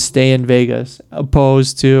Elvis to stay in Vegas,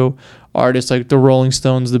 opposed to artists like the Rolling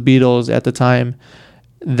Stones, the Beatles at the time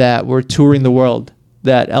that were touring the world.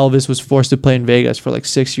 That Elvis was forced to play in Vegas for like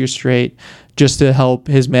 6 years straight just to help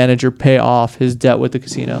his manager pay off his debt with the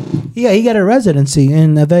casino. Yeah, he got a residency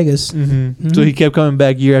in Vegas. Mm-hmm. So he kept coming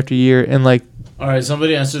back year after year and like, All right,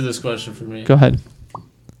 somebody answer this question for me. go ahead.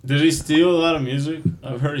 Did he steal a lot of music?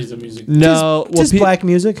 I've heard he's a music. No, Just black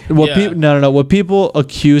music. What Yeah. no. What people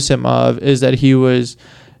accuse him of is that he was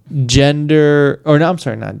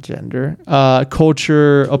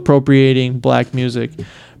culture appropriating black music.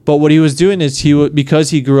 But what he was doing is because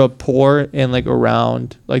he grew up poor and like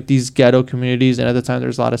around like these ghetto communities, and at the time there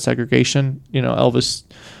was a lot of segregation. You know, Elvis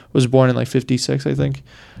was born in like 56, I think.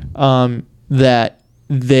 That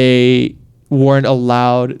they weren't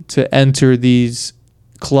allowed to enter these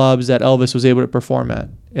clubs that Elvis was able to perform at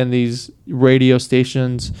and these radio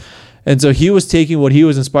stations. And so he was taking what he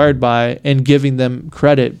was inspired by and giving them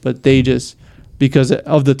credit, but they just, because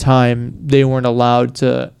of the time, they weren't allowed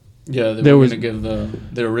to. Yeah, they There were was- going to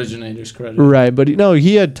give the originators credit. Right, but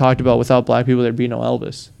he had talked about without black people there'd be no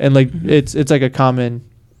Elvis, and like it's like a common,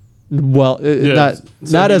 Yeah, so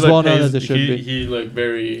not he, as like, well known pays- as it should he, be. He like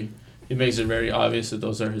he makes it very obvious that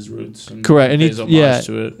those are his roots. And Correct, and pays homage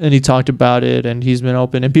to it. and he talked about it, and he's been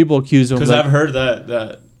open, and people accuse him of Because like, I've heard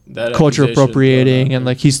that culture accusation, appropriating, and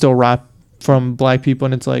like he still rap from black people,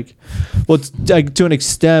 and it's like, well, it's like to an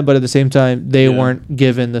extent, but at the same time, they weren't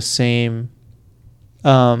given the same.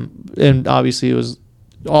 And obviously, it was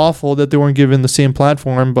awful that they weren't given the same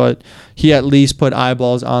platform, but he at least put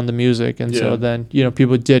eyeballs on the music, and so then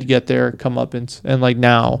people did get their comeuppance, and like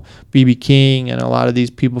now BB King and a lot of these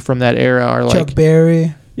people from that era are like Chuck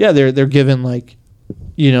Berry. Yeah, they're given like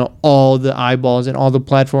all the eyeballs and all the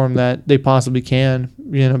platform that they possibly can,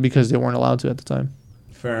 because they weren't allowed to at the time.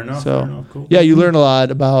 Fair enough. So fair enough. Cool. yeah, you learn a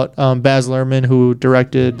lot about Baz Luhrmann, who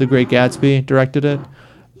directed The Great Gatsby, directed it.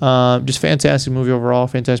 Just fantastic movie overall,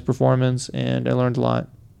 fantastic performance, and I learned a lot.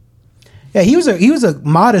 Yeah, he was a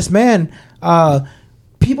modest man.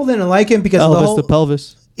 People didn't like him because of Elvis the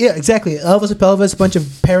Pelvis. Yeah, exactly. Elvis the Pelvis. A bunch of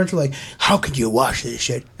parents were like, "How could you watch this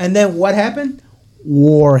shit?" And then what happened?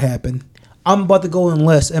 War happened. I'm about to go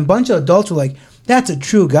enlist, and a bunch of adults were like, "That's a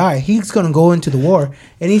true guy. He's gonna go into the war,"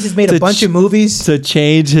 and he just made a bunch of movies to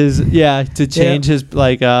change his his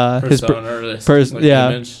like his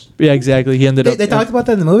image. Yeah, exactly. He ended up. They talked about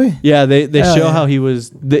that in the movie. Yeah, they show how he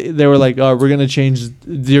was. They were like, "Oh, we're gonna change.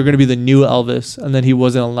 You're gonna be the new Elvis," and then he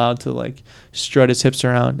wasn't allowed to like strut his hips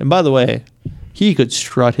around. And by the way, he could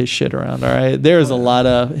strut his shit around. All right, there's a lot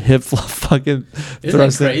of hip fucking. Isn't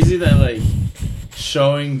it crazy that like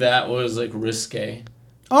showing that was like risque?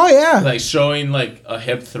 Oh yeah, like showing like a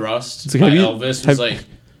hip thrust like, by Elvis was like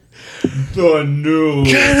the new.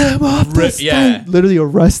 Get him off the yeah, literally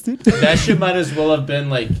arrested. That shit might as well have been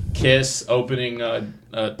like Kiss opening a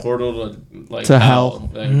portal to to hell.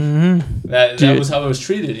 Like, Mm-hmm. that was how it was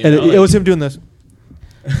treated. And it was him doing this.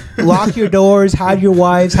 Lock your doors, hide your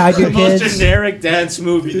wives, hide your the most kids. generic dance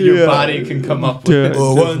movie your body can come up with.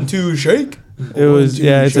 1, 2, shake. It was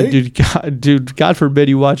it's like God forbid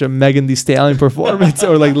you watch a Megan Thee Stallion performance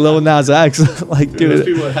or like Lil Nas X. Like Those dude,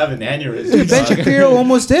 people would have an aneurysm. Dude, Ben Shapiro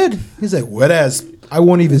almost did. He's like, wet ass. I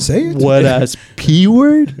won't even say it. what ass P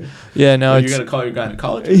word? Yeah, no, You it's gotta call your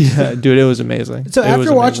gynecologist. yeah, dude, it was amazing. So It was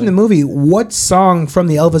after watching the amazing. movie, what song from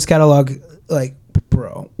the Elvis catalog, like,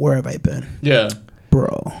 bro, where have I been? Yeah.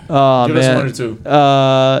 Bro. Oh Give us man. one or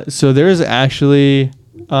two. So there's actually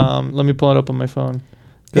let me pull it up on my phone.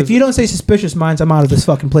 If you don't say Suspicious Minds, I'm out of this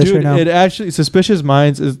fucking place Dude, right now. it actually Suspicious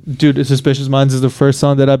Minds is the first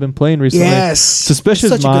song that I've been playing recently. Yes.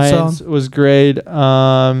 Suspicious Such a good Minds song. was great. Dude,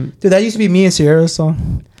 that used to be me and Sierra's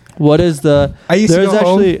song. What is the I used to there's go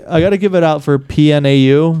actually I gotta give it out for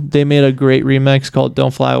PNAU. They made a great remix called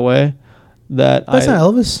Don't Fly Away. That's not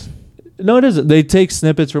Elvis. No, it isn't. They take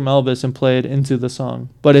snippets from Elvis and play it into the song.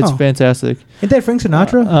 But it's Oh. fantastic. Ain't that Frank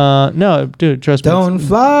Sinatra? No, dude, trust me. Don't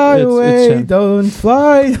fly it's away, him. don't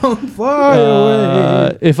fly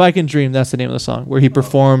away. If I Can Dream, that's the name of the song. Where he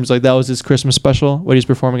performs, like that was his Christmas special, where he's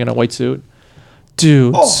performing in a white suit.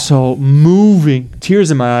 Dude, Oh. so moving.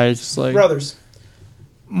 Tears in my eyes. Just like Brothers.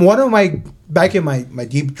 One of back in my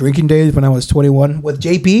deep drinking days when I was 21 with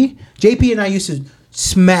JP and I used to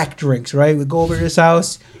smack drinks, right? We'd go over to his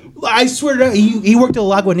house. I swear to God, he worked at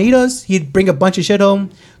Lagunitas. He'd bring a bunch of shit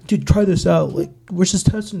home. Dude, try this out. Like, we're just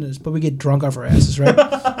testing this, but we get drunk off our asses, right?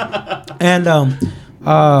 And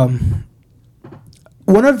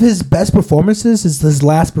one of his best performances is his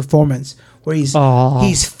last performance where he's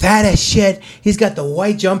fat as shit. He's got the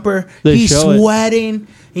white jumper. He's sweating.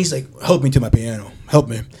 He's like, help me to my piano. Help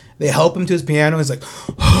me. They help him to his piano. He's like,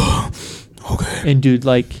 okay. And dude,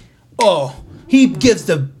 like he gives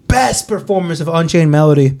the best performance of Unchained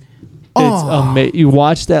Melody. it's amazing. You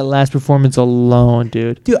watch that last performance alone,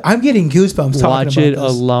 dude. Dude, I'm getting goosebumps talking Watch about it this.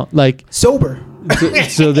 alone. Like Sober.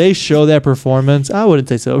 so they show that performance. I wouldn't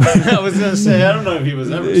say sober. I was gonna say I don't know if he was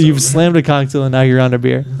ever. You've sober. slammed a cocktail and now you're on a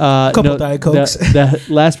beer. Couple Diet Cokes. That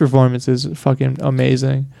last performance is fucking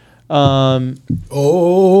amazing. But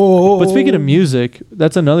But speaking of music,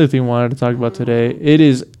 that's another thing I wanted to talk about today. It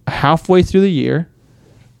is halfway through the year,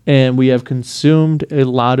 and we have consumed a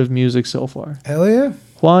lot of music so far. Hell yeah.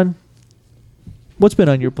 Juan, what's been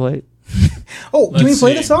on your plate? Oh, do we Let's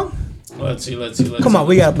play see. the song? Let's see. Come on,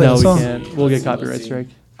 we gotta play No, the we song. can't. We'll get Let's copyright see. strike.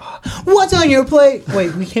 What's on your plate?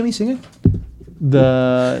 Wait, can't we sing it?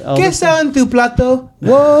 The ¿Qué Elvis está en tu plato? Whoa,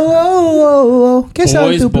 whoa, whoa, whoa. ¿Qué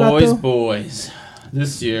está en tu plato? Boys.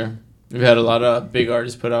 This year, we've had a lot of big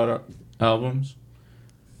artists put out albums.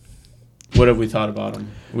 What have we thought about them?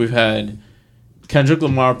 We've had Kendrick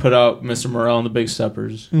Lamar put out Mr. Morale and the Big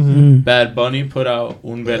Steppers. Mhm. Bad Bunny put out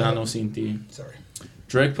Un Verano Sin Ti. Sorry.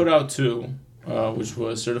 Drake put out two, which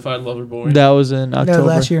was Certified Lover Boy. That was in October. No,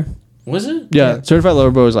 last year. Was it? Yeah, Certified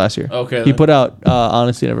Lover Boy was last year. Okay. He then. put out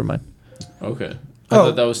Honestly Nevermind. Okay. I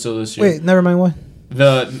thought that was still this year. Wait, never mind. What?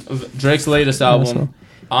 The Drake's latest so. album,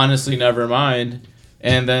 Honestly Nevermind,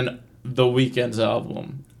 and then The Weeknd's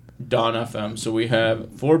album, Dawn FM. So we have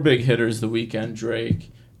 4 big hitters: The Weeknd,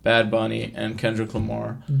 Drake, Bad Bunny, and Kendrick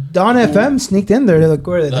Lamar. Dawn FM sneaked in there. Like,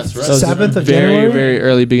 where That's right. 7th of very, January. very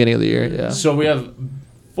early beginning of the year. Yeah. So we have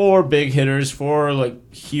 4 big hitters, 4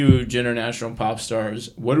 like huge international pop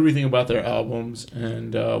stars. What do we think about their albums,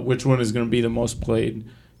 and which one is going to be the most played?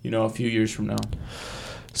 A few years from now.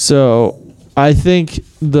 So I think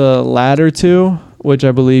the latter two, which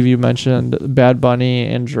I believe you mentioned, Bad Bunny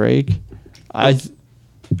and Drake, I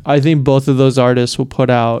think both of those artists will put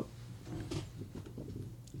out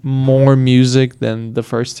more music than the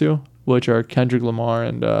first two, which are Kendrick Lamar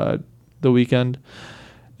and The Weeknd.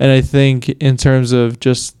 And I think in terms of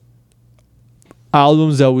just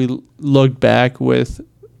albums that we look back with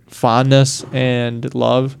fondness and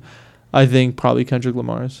love, I think probably Kendrick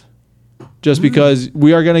Lamar's. Just because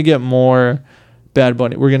we are going to get more Bad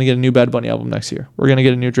Bunny. We're going to get a new Bad Bunny album next year. We're going to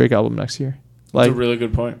get a new Drake album next year. That's a really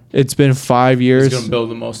good point. It's been 5 years. It's going to build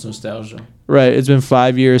the most nostalgia. Right. It's been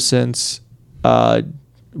 5 years since,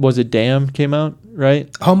 was it Damn came out, right?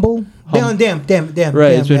 Humble? Damn. Right. Damn,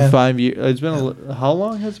 It's been yeah. 5 years. It's been, how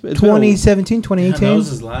long has it been? 2017, Yeah, 2018. that was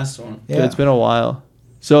his last one. Yeah. It's been a while.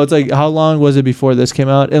 So it's like, how long was it before this came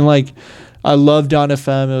out? And like, I love Dawn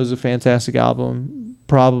FM. It was a fantastic album.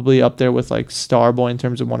 Probably up there with like Starboy in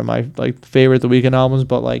terms of one of my like favorite The Weeknd albums.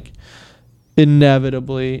 But like,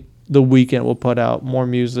 inevitably, The Weeknd will put out more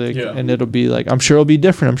music, and it'll be like, I'm sure it'll be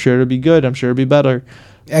different. I'm sure it'll be good. I'm sure it'll be better.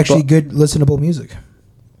 Actually, good listenable music.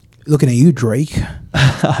 Looking at you, Drake.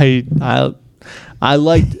 I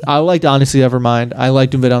liked Honestly Nevermind. I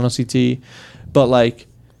liked Un Verano Sin Ti, but like,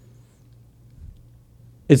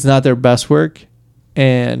 it's not their best work.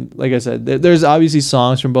 And like I said, there's obviously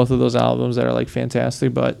songs from both of those albums that are like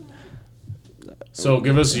fantastic, but So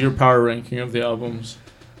give us your power ranking of the albums.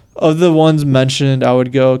 of the ones mentioned, I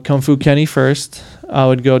would go Kung Fu Kenny first. I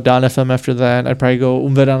would go Dawn FM after that. I'd probably go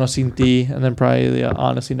Un Verano Sin Ti, and then probably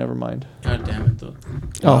Honestly Nevermind. God damn it, though.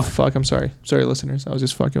 Oh fuck! I'm sorry, listeners. I was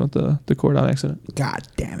just fucking with the chord on accident. God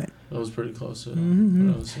damn it. That was pretty close to Mm-hmm.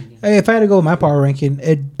 what I was thinking. Hey, if I had to go with my power ranking,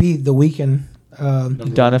 it'd be The Weeknd. Number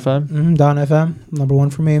Dawn one. FM. Dawn FM, number 1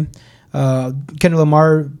 for me. Kendrick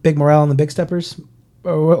Lamar, Big Morale and the Big Steppers.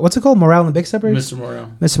 Or what's it called? Morale and the Big Steppers? Mr.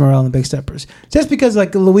 Morale. Mr. Morale and the Big Steppers. Just because,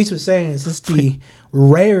 like Luis was saying, it's just the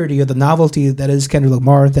rarity or the novelty that is Kendrick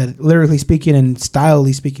Lamar, that lyrically speaking and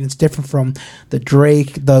stylely speaking, it's different from the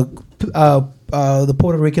Drake, the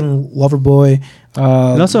Puerto Rican Lover Boy,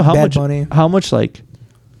 And also Bad Bunny. how much like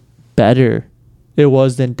better it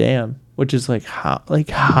was than Damn, which is like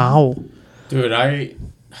how Dude, I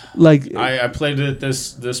played it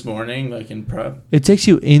this morning, like in prep. it takes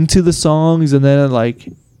you into the songs, and then like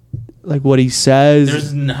what he says.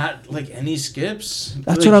 There's not like any skips.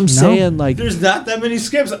 That's Like, what I'm saying. Like There's not that many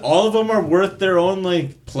skips. All of them are worth their own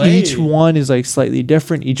like play. each one is like slightly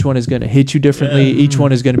different. Each one is going to hit you differently. Yeah. Each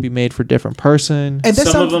one is going to be made for a different person. And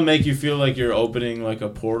that's Some of them make you feel like you're opening like a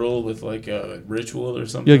portal with like a ritual or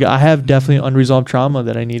something. You're like, I have definitely unresolved trauma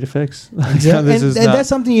that I need to fix. Exactly. And that's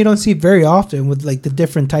something you don't see very often with like the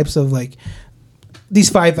different types of like these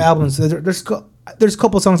 5 albums. There's a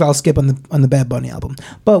couple songs I'll skip on the Bad Bunny album,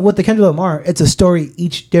 but with the Kendrick Lamar, it's a story.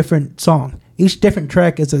 Each different song, each different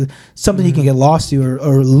track is something you can get lost to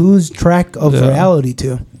or lose track of reality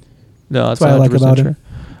to. No, that's what I like about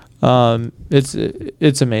it.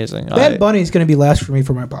 It's amazing. Bad Bunny is going to be last for me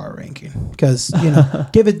for my power ranking because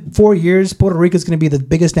give it 4 years, Puerto Rico is going to be the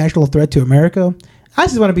biggest national threat to America. I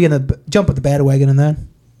just want to be jump with the bandwagon in that.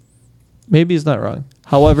 Maybe he's not wrong.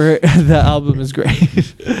 However, the album is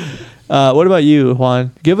great. What about you,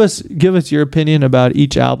 Juan? Give us your opinion about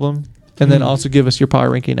each album, and then also give us your power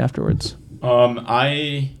ranking afterwards.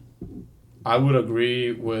 I would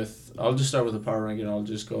agree with. I'll just start with the power ranking. I'll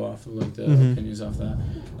just go off of like the opinions off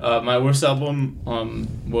that. My worst album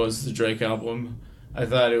was the Drake album. I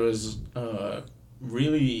thought it was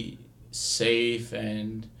really safe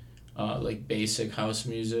and like basic house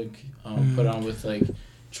music put on with like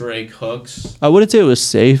Drake hooks. I wouldn't say it was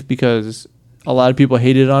safe because a lot of people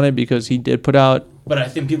hated on it because he did put out. But I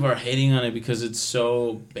think people are hating on it because it's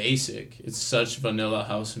so basic. It's such vanilla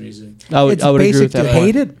house music. I would agree basic with that to point.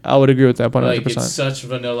 hate it? I would agree with that point. Like 100%. it's such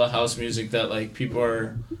vanilla house music that like people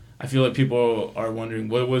are. I feel like people are wondering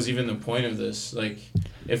what was even the point of this. Like,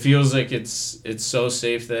 it feels like it's so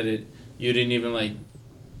safe that you didn't even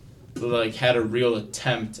like had a real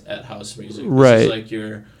attempt at house music. Right. This is like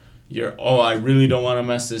your I really don't want to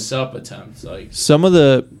mess this up attempt. Like Some of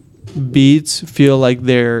the beats feel like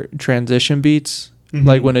they're transition beats,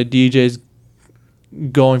 like when a DJ's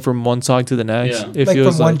going from one song to the next. Yeah. It Like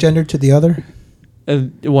feels from one gender to the other.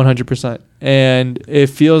 100%, and it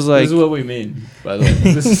feels like This is what we mean, by the way.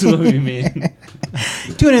 This is what we mean.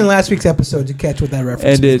 Tune in last week's episode to catch what that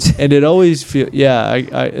reference means. and it always feel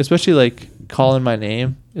I especially like calling my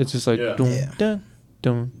name. It's just like Yeah. dum, Yeah. da,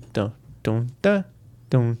 dum, dum, dum, da,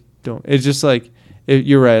 dum, dum. It's just like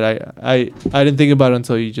you're right. I didn't think about it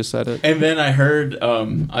until you just said it. And then I heard,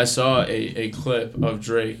 I saw a clip of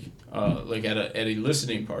Drake, like at a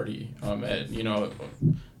listening party.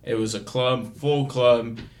 It was a club, full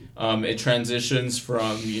club. It transitions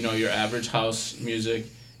from your average house music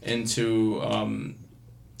into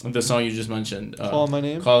the song you just mentioned. Call My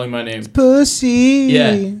Name? Calling My Name. Pussy.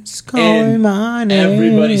 Yeah. It's calling And my name.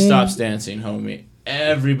 Everybody stops dancing, homie.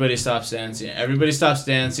 Everybody stops dancing. Everybody stops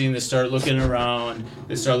dancing. They start looking around.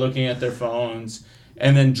 They start looking at their phones.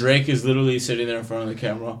 And then Drake is literally sitting there in front of the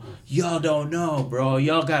camera. Y'all don't know, bro.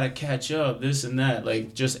 Y'all gotta catch up. This and that.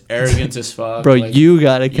 Like, just arrogant as fuck. Bro, like, you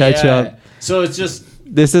gotta catch yeah. up. So it's just,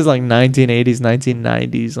 This is like 1980s,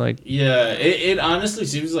 1990s. Like, yeah. It honestly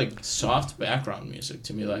seems like soft background music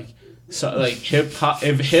to me. Like hip hop.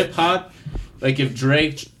 If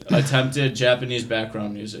Drake attempted Japanese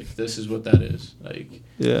background music, this is what that is. Like,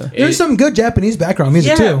 yeah. There's some good Japanese background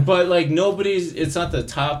music yeah, too. but like it's not the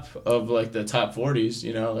top of like the top 40s,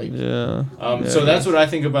 like Yeah. so that's what I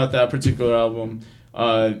think about that particular album.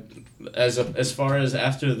 As far as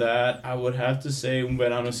after that, I would have to say Un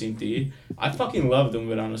Verano Sin Ti. I fucking loved Un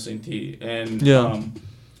Verano Sin Ti, and Yeah.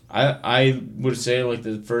 I would say like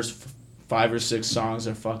the first 5 or 6 songs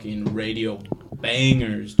are fucking radio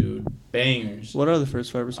bangers, dude, bangers. What are the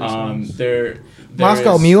first 5 or 6 songs? There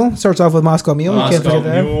Moscow is Mule starts off with Moscow Mule. You can't Moscow forget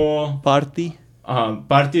that. Mule. Party.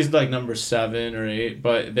 Party is like number 7 or 8,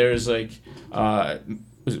 but there's like,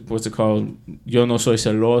 what's it called? Yo no soy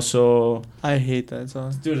celoso. I hate that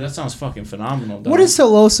song. Dude, that sounds fucking phenomenal. What does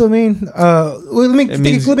celoso mean?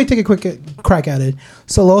 Let me take a quick crack at it.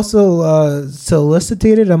 Celoso,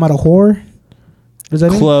 solicited. I'm not a whore. What does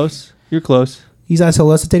that mean? Close. You're close. He's not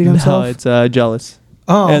soliciting himself. No, it's jealous.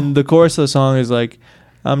 Oh, And the chorus of the song is like,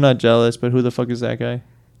 I'm not jealous, but who the fuck is that guy?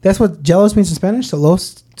 that's what jealous means in Spanish.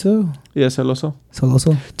 Celoso. Yeah, celoso.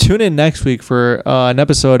 Celoso. Tune in next week for an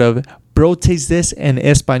episode of Bro Taste This en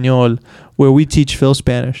Español, where we teach Phil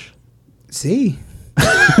Spanish. See.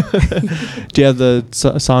 Do you have the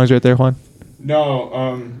songs right there, Juan?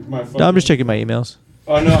 No, my phone. No, I'm just checking my emails.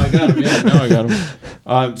 Oh, no, I got him. Yeah, no, I got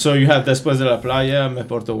him. So you have Después de la Playa, Me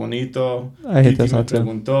Porto Bonito. I hate Titi that song me too.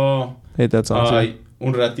 preguntó. Hate that song too.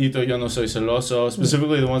 Un ratito, Yo no soy celoso.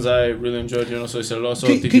 Specifically, the ones I really enjoyed, Yo no soy celoso.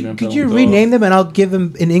 Titi me Could you preguntó. rename them and I'll give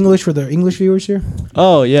them in English for the English viewers here?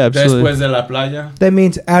 Oh, yeah, absolutely. Después de la Playa, That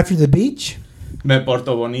means after the beach. Me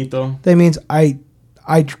Porto Bonito. That means I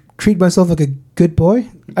treat myself like a good boy.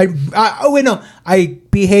 I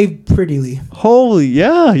behave prettily. Holy,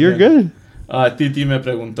 yeah, you're Yeah. good. Titi me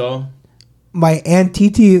preguntó. My Aunt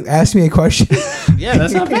Titi asked me a question. Yeah,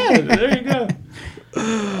 that's not bad. There you go.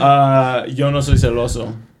 Yo no soy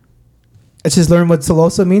celoso. Let's just learn what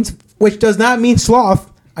celoso means, which does not mean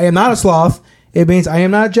sloth. I am not a sloth. It means I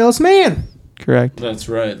am not a jealous man. Correct. That's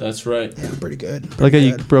right. That's right. Yeah, pretty good. Like how Pretty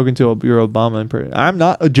you good. broke into your Obama impression. I'm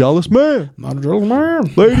not a jealous man. Not a jealous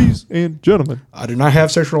man. Ladies and gentlemen, I did not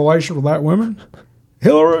have sexual relations with black women.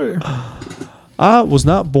 Hillary. I was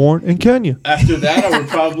not born in Kenya. After that, I would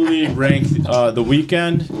probably rank The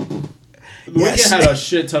Weeknd. The Yes. Weeknd had a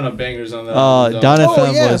shit ton of bangers on that. album, Don Oh,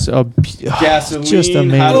 FM yeah. was Gasoline, just How Do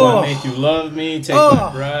amazing. Oh. I Make You Love Me, Take Oh.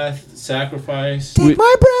 My Breath, Sacrifice. Take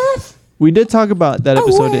my breath. We did talk about that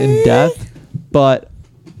episode in Away. depth, but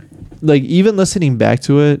like even listening back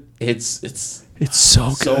to it, It's it's so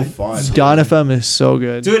so good. fun. Don FM is so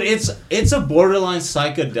good. Dude, it's a borderline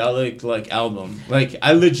psychedelic like album. Like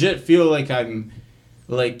I legit feel like I'm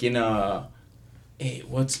like in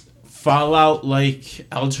what's Fallout like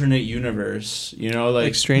alternate universe,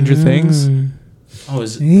 Like Stranger Things. Oh,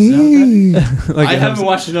 is that that? Like I it has- haven't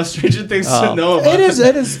watched enough Stranger Things Oh. to know about It is.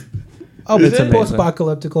 Oh, It's it's amazing.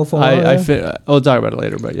 post-apocalyptical fall. I'll talk about it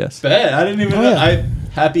later, but yes. Bet. I didn't even Oh, know. yeah.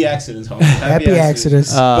 Happy accidents, home. Happy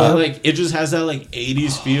Exodus. But like it just has that like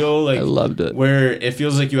 80s feel, like I loved it. where it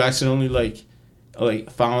feels like you accidentally like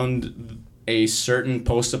found a certain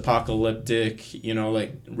post-apocalyptic,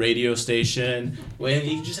 like radio station when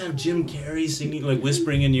you just have Jim Carrey singing, like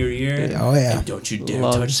whispering in your ear. Oh, yeah. And don't you dare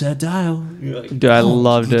Loved touch that dial. You're like, Dude, I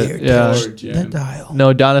loved it. Yeah. Lord, Jim. That dial.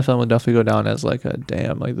 No, Don FM would definitely go down as like a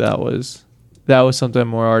damn. Like that was something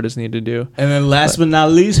more artists need to do. And then last but not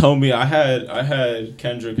least, homie, I had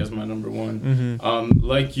Kendrick as my number one.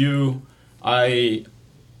 Like you, I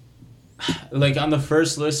like on the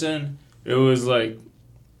first listen, it was like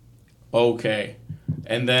okay,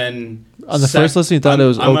 And then On the first listen, you thought it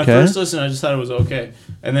was on my okay? first listen, I just thought it was okay.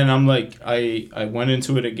 And then I'm like, I went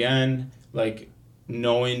into it again, like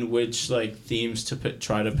knowing which like themes to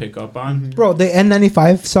try to pick up on. Bro, the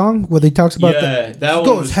N95 song where he talks about Yeah, that one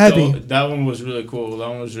goes was heavy. That one was really cool. That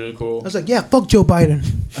one was really cool. I was like, yeah, fuck Joe Biden.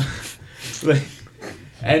 Like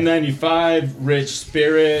N95, Rich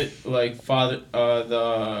Spirit, like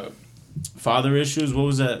the Father Issues. What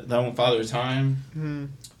was that? That one, Father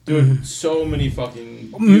Time. Dude, so many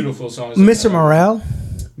fucking beautiful songs. like Mr. that. Morale.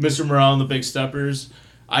 Mr. Morale and the Big Steppers.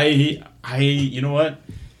 You know what?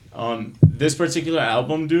 This particular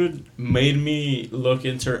album, dude, made me look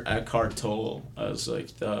into Eckhart Tolle as like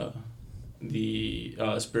the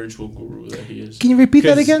spiritual guru that he is. Can you repeat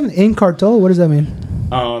that 'Cause, again? In Cartel? What does that mean?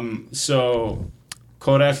 So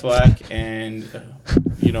Kodak Black and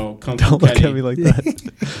Kung Fu Don't look Kenny. at me like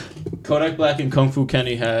that. Kodak Black and Kung Fu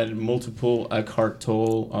Kenny had multiple Eckhart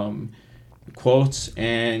Tolle quotes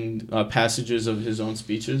and passages of his own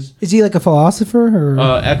speeches. Is he like a philosopher?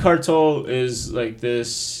 Or? Eckhart Tolle is like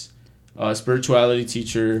this spirituality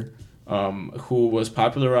teacher who was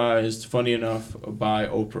popularized, funny enough, by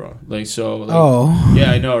Oprah.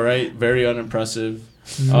 Yeah, I know, right? Very unimpressive.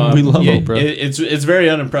 We love Oprah. It's very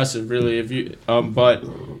unimpressive, really. If you, but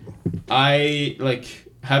I like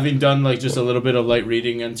having done like just a little bit of light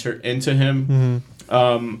reading into him.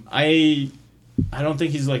 I don't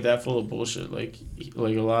think he's like that full of bullshit. Like a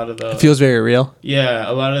lot of the It feels very real. yeah,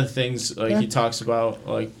 a lot of the things like he talks about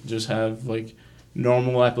like just have like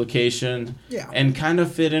normal application and kind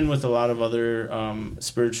of fit in with a lot of other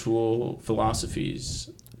spiritual philosophies.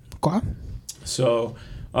 Okay. So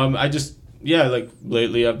I just like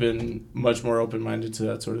lately I've been much more open-minded to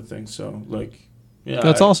that sort of thing. So like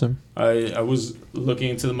That's awesome. I was looking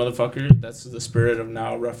into the motherfucker. That's the Spirit of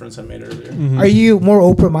Now reference I made earlier. Are you more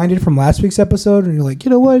open-minded from last week's episode? And you're like, you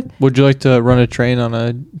know what? Would you like to run a train on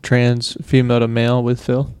a trans female to male with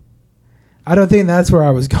Phil? I don't think that's where I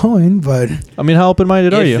was going, but I mean, how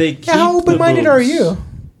open-minded are If you? they keep how the open-minded are boobs. you?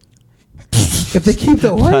 If they keep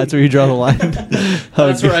the what? That's where you draw the line.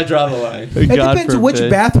 That's where I draw the line. It depends on which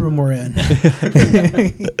bathroom we're in.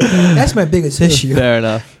 That's my biggest issue. Fair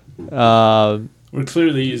enough. We're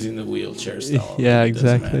clearly using the wheelchair stall. Yeah, It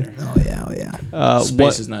doesn't exactly. matter. Oh yeah.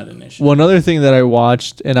 Space is not an issue. One other thing that I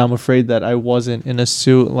watched, and I'm afraid that I wasn't in a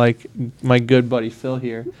suit like my good buddy Phil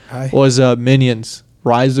here, Hi. was Minions: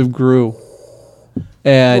 Rise of Gru.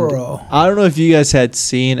 And Bro. I don't know if you guys had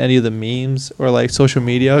seen any of the memes or like social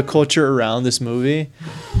media culture around this movie,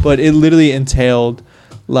 but it literally entailed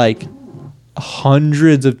like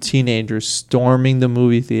hundreds of teenagers storming the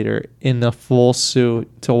movie theater in a full suit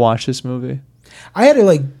to watch this movie. I had to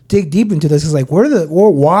like dig deep into this. It's like, why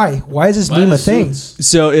is this Why meme the a thing? suits?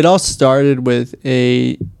 So it all started with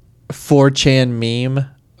a 4chan meme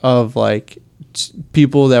of like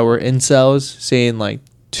people that were incels saying like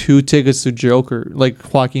 2 tickets to Joker,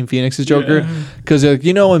 like Joaquin Phoenix's Joker, because like,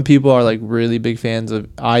 when people are like really big fans of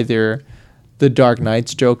either the Dark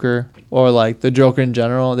Knight's Joker or like the Joker in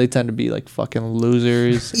general, they tend to be like fucking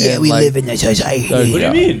losers. Yeah, and, we like, live in a society. What do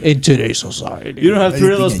you mean? in today's society? You don't have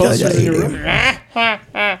 3 of those posters in your room?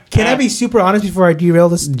 Can I be super honest before I derail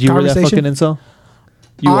this You were that fucking conversation? incel.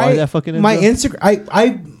 You are that fucking incel. My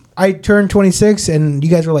Instagram. I turned 26, and you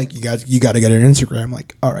guys were like, you got to get an Instagram. I'm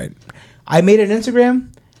like, all right. I made an Instagram,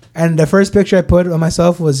 and the first picture I put of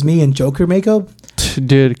myself was me in Joker makeup.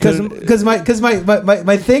 Dude, Because my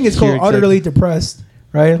thing is called You're utterly depressed,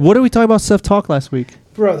 right? what did we talk about self-talk last week?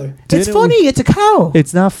 Brother, it's Didn't funny. we- It's a cow.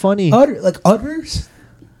 It's not funny. Utters.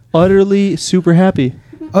 Utterly super happy.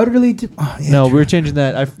 Utterly. No, we're changing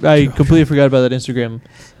that. I completely forgot about that Instagram.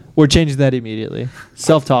 We're changing that immediately.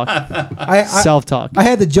 Self-talk. I Self-talk. I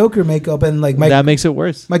had the Joker makeup, and like That makes it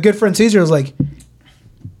worse. my good friend Caesar was like,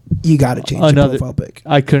 you got to change Another- the profile pic.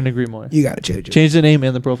 I couldn't agree more. You got to change it. Change the name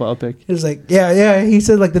and the profile pic. He was like, yeah. He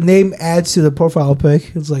said like the name adds to the profile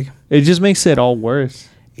pic. It's like, It just makes it all worse.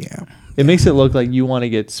 yeah. It makes it look like you want to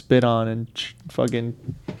get spit on and fucking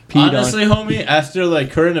peed Honestly, on. homie, after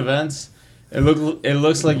like current events, it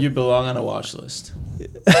looks like you belong on a watch list.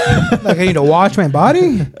 Like I need to wash my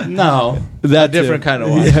body. No, That a different too. kind of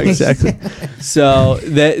watch. Yeah, exactly. so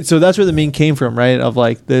that's where the meme came from, right? Of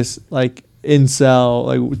like this like incel,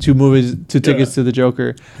 like 2 tickets to the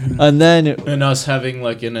Joker, and then And us having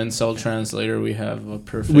like an incel translator, we have a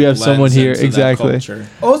perfect. We have someone lens here, into that exactly. culture.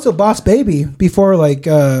 Also, Boss Baby. Before like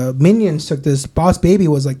Minions took this, Boss Baby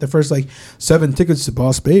was like the first like 7 tickets to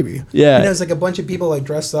Boss Baby. Yeah. And it was like a bunch of people like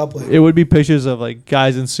dressed up like it would be pictures of like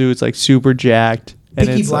guys in suits, like super jacked, and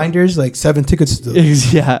Peaky it's like, Blinders, like 7 tickets to.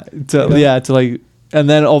 to like And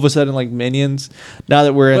then all of a sudden, like Minions. Now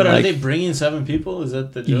that we're But in, are like, they bringing 7 people? Is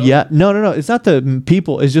that the joke? yeah, no. It's not the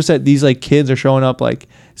people. It's just that these like kids are showing up like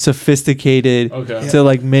sophisticated Okay. to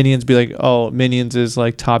like Minions. Be like, oh, Minions is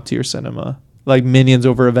like top tier cinema. Like Minions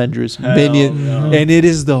over Avengers. Hell Minion, no. and it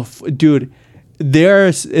is dude.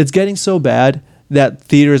 It's getting so bad that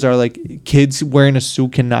theaters are like kids wearing a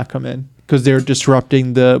suit cannot come in because they're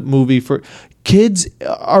disrupting the movie for. Kids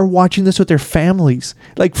are watching this with their families,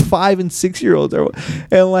 like 5 and 6 year olds,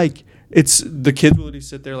 and like it's the kids will just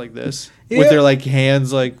sit there like this with their like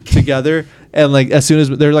hands like together, and like as soon as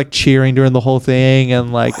they're like cheering during the whole thing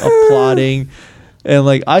and like applauding, and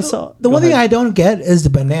like I saw The one thing I don't get is the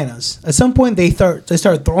bananas. At some point, they start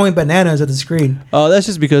throwing bananas at the screen. oh, that's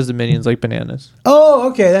just because the Minions like bananas. Oh,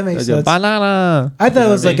 okay, that makes They go, sense. banana. I thought it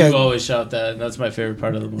was They like do a always shout that. That's my favorite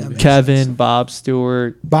part of the movie. Kevin, Bob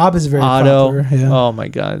Stewart, Bob is very Otto. popular. Yeah. Oh my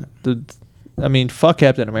god. I mean, fuck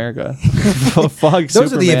Captain America. Fuck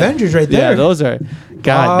Those are the Superman. Avengers right Yeah, there. those are. God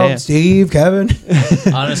Bob, damn. Steve, Kevin.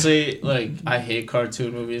 Honestly, like I hate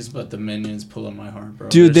cartoon movies, but the Minions pull on my heart, bro.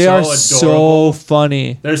 Dude, they They're are adorable. so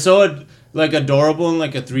funny. They're so like adorable in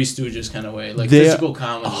like a Three Stooges kind of way, like They- physical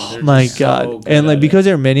comedy. Oh They're my just god. so good And like at because it.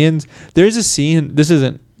 they're Minions, there's a scene. This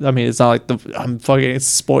isn't. I mean, it's not like I'm fucking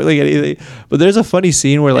spoiling anything, but there's a funny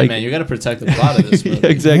scene where Hey, like man, you gotta protect the plot of this movie. Yeah,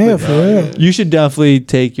 exactly. Yeah, for real. You should definitely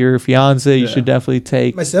take your fiance. You Yeah. should definitely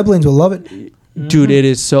take. My siblings will love it. Dude, it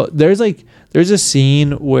is so. There's a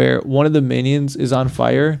scene where one of the Minions is on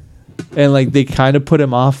fire, and like they kind of put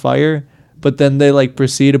him off fire, but then they like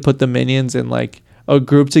proceed to put the Minions in like a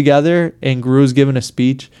group together, and Gru's giving a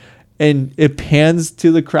speech. And it pans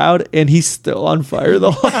to the crowd, and he's still on fire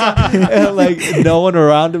the whole time. And like no one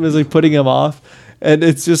around him is like putting him off, and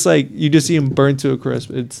it's just like you just see him burn to a crisp.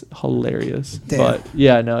 It's hilarious. Damn. But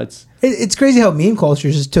yeah, no, it's It's crazy how meme culture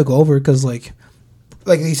just took over because like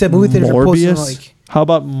you said, movie theaters are posting Morbius. like How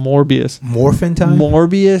about Morbius? Morphin time.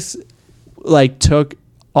 Morbius like took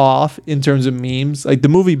off in terms of memes. Like the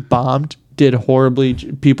movie bombed, did horribly.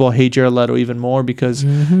 People hate Jared Leto even more because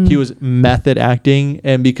he was method acting,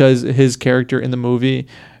 and because his character in the movie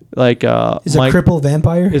like is a crippled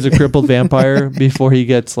vampire. is a crippled vampire before he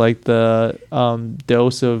gets like the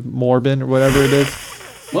dose of Morbin or whatever it is.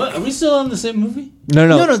 What? Are we still on the same movie?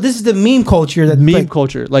 No. This is the meme culture that Meme like,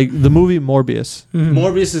 culture, like the movie Morbius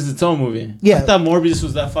Morbius is its own movie. Yeah. I thought Morbius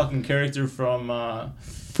was that fucking character from.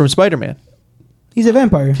 from Spider-Man. he's a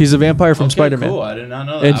vampire. He's a vampire from Okay, Spider-Man. Cool. I did not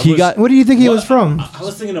know that. And he got What do you think he was What? from? I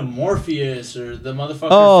was thinking of Morpheus or the motherfucker.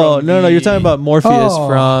 Oh from no, the- you're talking about Morpheus Oh,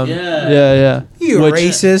 from yeah. yeah. You Which-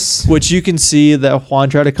 racist. Which you can see that Juan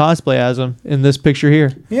tried to cosplay as him in this picture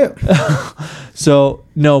here. Yeah. So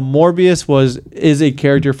no, Morbius is a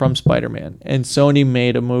character from Spider-Man, and Sony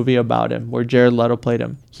made a movie about him where Jared Leto played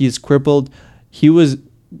him. He's crippled. He was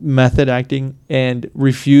method acting and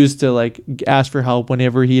refused to like ask for help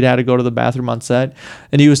whenever he'd had to go to the bathroom on set,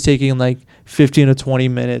 and he was taking like 15 to 20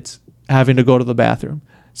 minutes having to go to the bathroom.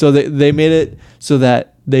 So they made it so that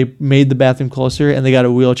they made the bathroom closer, and they got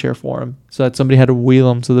a wheelchair for him so that somebody had to wheel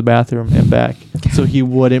him to the bathroom and back so he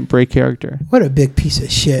wouldn't break character. What a big piece of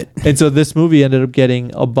shit. And so this movie ended up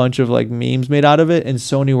getting a bunch of like memes made out of it, and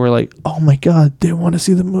Sony were like, "Oh my god, they want to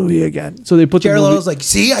see the movie again." So they put Jared the movie, Leto's like,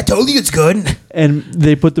 see, I told you it's good. and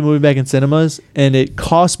they put the movie back in cinemas, and it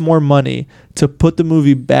cost more money to put the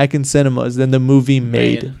movie back in cinemas than the movie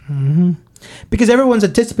made. Because everyone's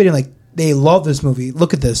anticipating like they love this movie.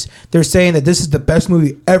 Look at this. They're saying that this is the best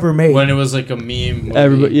movie ever made. When it was like a meme. Movie.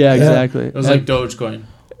 Everybody, yeah, Yeah. exactly. It was And like Dogecoin.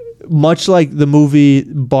 much like the movie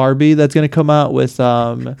Barbie that's gonna come out with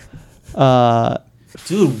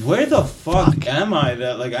Dude, where the fuck am I?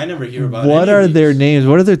 That like I never hear about. what any are of their these. names?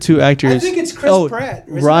 What are their two actors? I think it's Chris Pratt.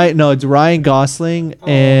 isn't Ryan. No, it's Ryan Gosling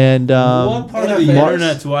and What part of the Mar-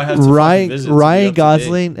 internet do I have to fucking Ryan visit to be up Ryan to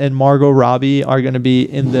Gosling and Margot Robbie are going to be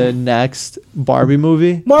in the next Barbie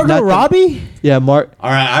movie. it? Margot Not the- Robbie? Yeah, All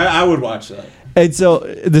right, I would watch that. And so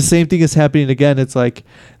the same thing is happening again. It's like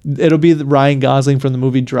it'll be the Ryan Gosling from the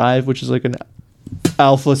movie Drive, which is like an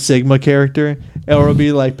Alpha Sigma character, or it'll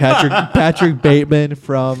be like Patrick Bateman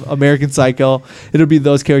from American Psycho. It'll be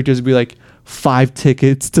those characters. It'll be like 5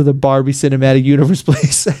 tickets to the Barbie Cinematic Universe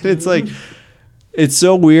place. And it's like it's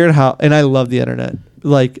so weird how, and I love the internet.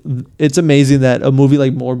 Like it's amazing that a movie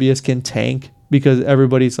like Morbius can tank because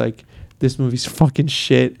everybody's like, this movie's fucking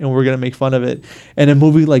shit and we're gonna make fun of it. And a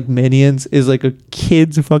movie like Minions is like a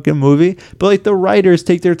kid's fucking movie, but like the writers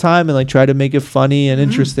take their time and like try to make it funny and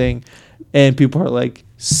interesting, and people are like,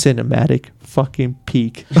 cinematic fucking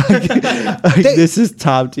peak. This is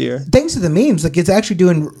top tier. Thanks to the memes, like it's actually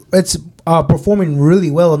performing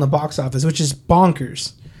really well in the box office, which is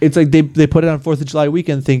bonkers. it's like they put it on 4th of July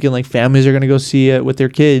weekend thinking like families are gonna go see it with their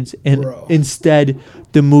kids, and Bro. instead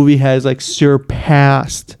the movie has like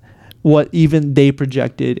surpassed what even they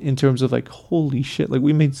projected in terms of like, holy shit, like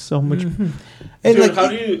we made so much. And Dude, like,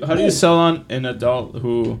 how do you sell on an adult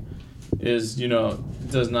who is,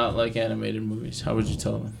 does not like animated movies? How would you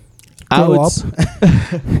tell them? I grow would,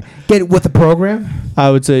 up, get with the program. I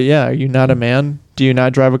would say, yeah, are you not a man? Do you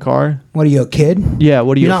not drive a car? What are you, a kid? Yeah,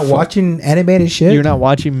 what are you? You're not watching animated shit. You're not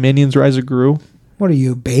watching Minions Rise of Gru? What are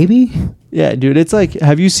you, baby? Yeah, dude, it's like,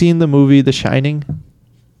 have you seen the movie The Shining?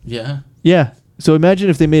 Yeah. Yeah. So imagine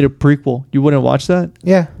if they made a prequel. You wouldn't watch that?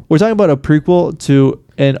 Yeah. We're talking about a prequel to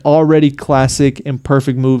an already classic and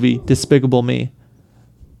perfect movie, Despicable Me.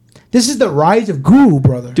 This is the rise of Gru,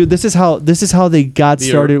 brother. Dude, this is how they got The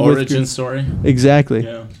started origin with story. Exactly.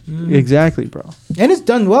 Yeah. Exactly, bro. And it's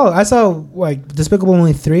done well. I saw like Despicable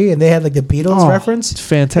Me 3, and they had like the Beatles Oh, reference. It's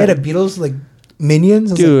They had fantastic. a Beatles like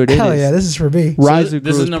minions. I was Dude, like, it hell is. yeah, this is for me. Rise So of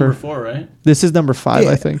this Gru is number perfect. 4, right? This is number 5, Yeah.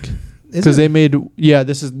 I think. Is Because it? they made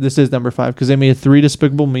this is number 5 because they made 3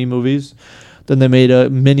 Despicable Me movies, then they made a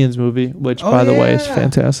Minions movie, which Oh, by the way is yeah.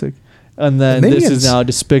 fantastic, and then The this Minions. is now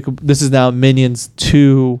Despicable. This is now Minions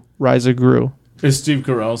 2: Rise of Gru. Is Steve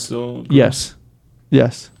Carell still? Yes,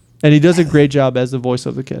 and he does a great job as the voice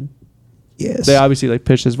of the kid. Yes. They obviously like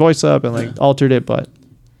pitched his voice up and like altered it, but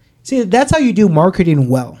See, that's how you do marketing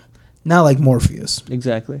well. Not like Morpheus.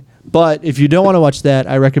 exactly. But if you don't want to watch that,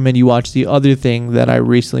 I recommend you watch the other thing that I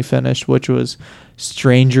recently finished, which was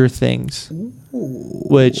Stranger Things.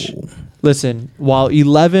 Which, listen, while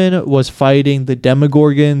 11 was fighting the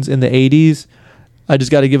Demogorgons in the 80s, I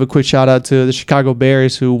just got to give a quick shout out to the Chicago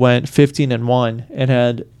Bears, who went 15-1 and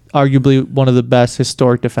had arguably one of the best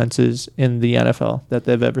historic defenses in the NFL that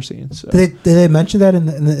they've ever seen. So. Did they mention that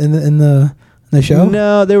in the show?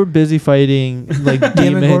 No, they were busy fighting like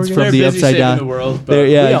demons Demogorgons? from They're the busy upside saving down. the world, but They're-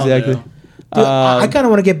 yeah, we all exactly. know. Dude, I kind of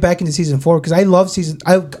want to get back into season 4 because I love season.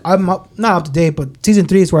 I'm up, not up to date, but season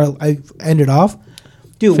 3 is where I ended off.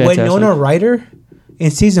 Dude, Fantastic. Winona Ryder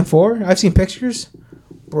in season 4, I've seen pictures,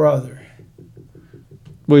 brother.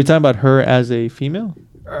 Were you talking about her as a female?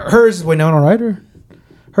 Hers is Winona Ryder.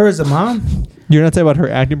 Her is a mom, You're not talking about her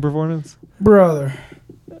acting performance? brother.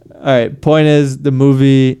 All right. Point is, the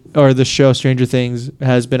movie or the show Stranger Things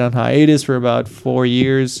has been on hiatus for about 4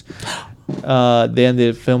 years. They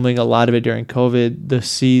ended up filming a lot of it during COVID.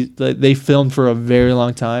 They filmed for a very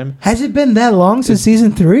long time. Has it been that long since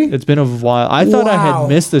season 3? It's been a while. I thought I Wow. had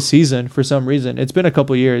missed the season for some reason. It's been a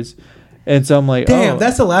couple years, and so I'm like, Damn, oh,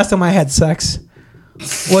 that's the last time I had sex.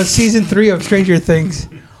 Was season 3 of Stranger Things.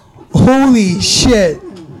 Holy shit.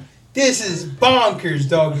 This is bonkers,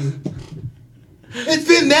 doggy. It's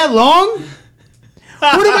been that long?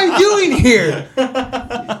 What am I doing here?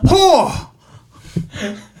 Oh.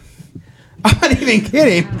 I'm not even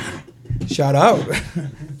kidding. Shout out.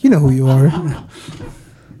 You know who you are.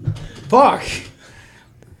 Fuck.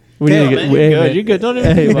 we Damn, need to man, get. you're Hey, good. man. You're good. Don't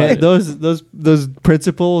even Hey think man, about it. those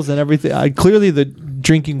principles and everything. Clearly, the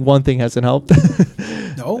drinking one thing hasn't helped.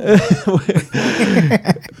 No.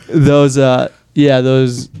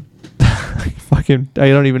 those fucking. I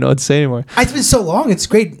don't even know what to say anymore. It's been so long. It's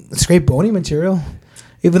great. It's great boning material.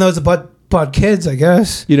 Even though it's about kids, I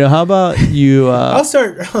guess. You know, how about you? I'll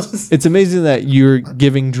start. It's amazing that you're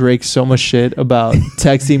giving Drake so much shit about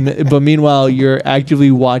texting, but meanwhile you're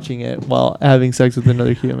actively watching it while having sex with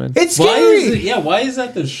another human. It's Why scary. is it? Yeah, why is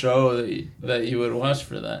that the show that you would watch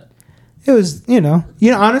for that? It was,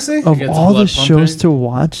 honestly, Of gets all the blood shows pumping. to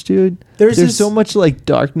watch, dude, There's there's this- so much like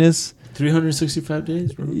darkness. 365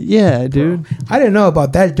 days, bro. Yeah, dude. I didn't know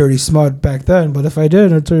about that dirty smut back then, but if I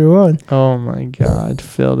did, I'll tell you what. Oh my God,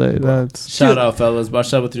 Phil, that's Shout out, fellas.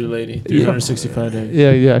 Watch that with your lady. 365 days.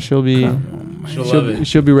 yeah. She'll be She'll love it.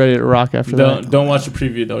 she'll be ready to rock after that. Don't watch the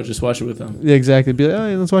preview though. Just watch it with them. Yeah, exactly. Be like, oh,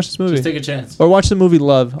 yeah, let's watch this movie, Just take a chance. or watch the movie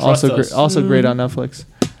Love. Trust Also, us. also great on Netflix.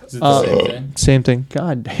 Is it the same thing? Same thing.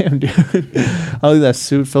 God damn, dude. I don't think that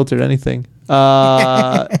suit filtered anything.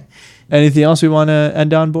 Anything else we want to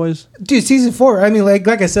end on, boys? Dude, season 4, I mean, like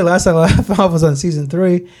I said, last time I was on season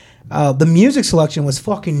 3. The music selection was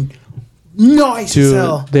fucking nice as Dude,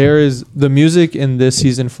 hell. there is the music in this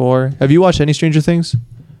season 4. Have you watched any Stranger Things?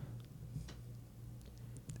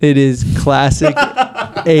 It is classic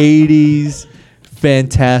 80s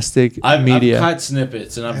fantastic I've media. caught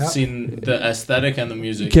snippets and I've Yeah. seen the aesthetic and the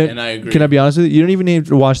music, Can, and I agree. can I be honest with you? You don't even need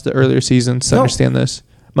to watch the earlier seasons to No. understand this.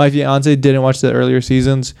 My fiance didn't watch the earlier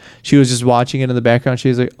seasons. She was just watching it in the background. She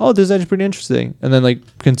was like, "Oh, this is actually pretty interesting," and then like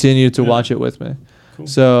continued to Yeah. watch it with me. Cool.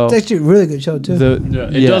 So It's actually a really good show too. Yeah,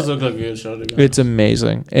 it does look like a good show. To be It's honest.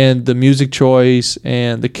 amazing, and the music choice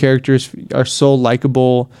and the characters are so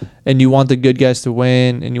likable, and you want the good guys to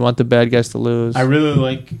win, and you want the bad guys to lose. I really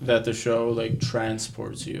like that the show like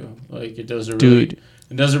transports you. Like it does a really, Dude.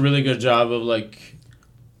 it does a really good job of like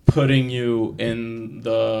putting you in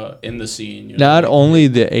the scene. You know, Not like, only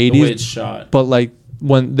the the way it's 80s, shot. but like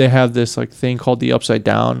when they have this like thing called the Upside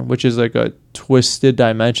Down, which is like a twisted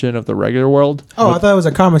dimension of the regular world. Oh, I thought it was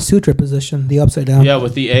a Kama Sutra position, the upside down. Yeah,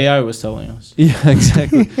 what the AI was telling us. Yeah,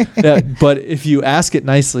 exactly. Yeah, but if you ask it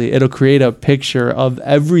nicely, it'll create a picture of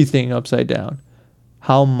everything upside down.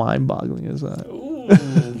 How mind-boggling is that? Ooh.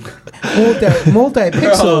 Multi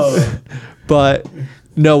pixels. But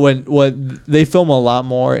no, when they film a lot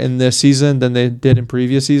more in this season than they did in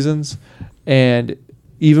previous seasons, and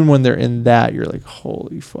even when they're in that, you're like,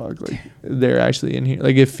 holy fuck, like they're actually in here.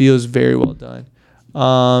 Like it feels very well done.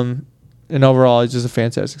 And overall, it's just a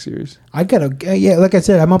fantastic series. I gotta, yeah, like I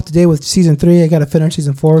said, I'm up to date with season 3. I gotta finish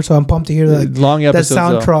season 4, so I'm pumped to hear that. Long That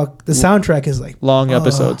episodes. though. soundtrack, the soundtrack is like Long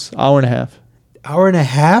episodes, hour and a half, hour and a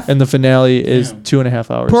half and the finale is Damn. 2.5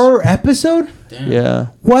 hours. per episode. Damn. Yeah,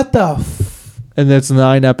 What the? and that's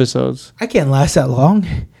 9 episodes. I can't last that long.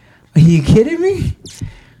 Are you kidding me?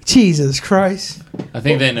 Jesus Christ! I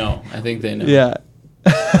think they know. Yeah,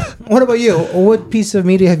 What about you? What piece of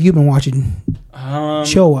media have you been watching,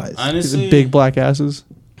 show wise? Honestly, big black asses.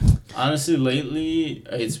 Honestly, lately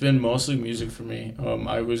it's been mostly music for me.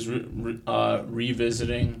 I was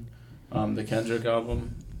revisiting the Kendrick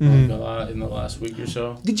album Mhm. a lot in the last week or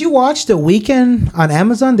so. Did you watch The Weeknd on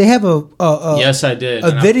Amazon? They have a Yes, I did. a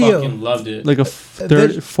and video. I fucking loved it. Like a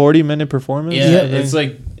 40-minute performance. yeah, Yeah. it's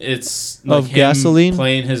like Of him Gasoline?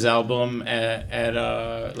 playing his album at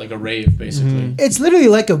like a rave basically. Mhm. It's literally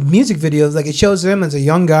like a music video. Like it shows him as a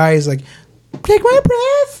young guy. He's like, take my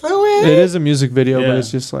breath away. It is a music video, but Yeah. it's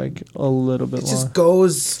just like a little bit It long. just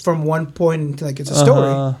goes from one point into like it's a story.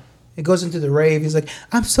 Uh-huh. It goes into the rave. He's like,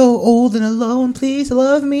 I'm so old and alone. Please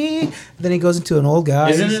love me. Then he goes into an old guy.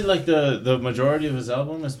 Isn't it like the majority of his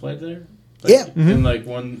album is played there? Like, Yeah. In like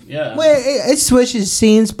one, yeah. Well, it switches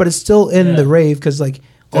scenes, but it's still in Yeah. the rave because like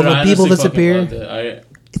all Dude, the I people honestly fucking disappear. loved it.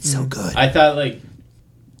 It's so good. I thought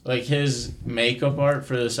like his makeup art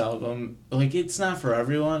for this album, like it's not for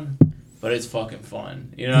everyone, but it's fucking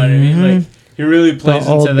fun. You know what I mean? Like he really plays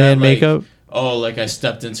The old into that man like, makeup. oh, like I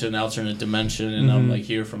stepped into an alternate dimension and I'm Mhm. like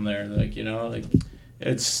here from there. Like, you know, like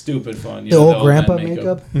it's stupid fun. You The know, old man grandpa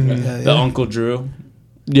makeup? Mhm. Yeah, The yeah. Uncle Drew.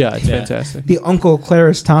 Yeah, it's Yeah. fantastic. The Uncle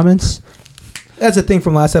Clarence Thomas. That's a thing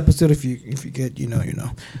from last episode. If you get, you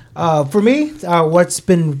know. For me, what's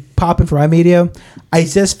been popping for iMedia, I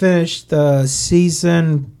just finished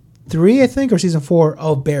season 3, I think, or season 4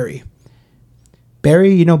 of Barry.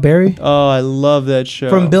 Barry, you know Barry? Oh, I love that show.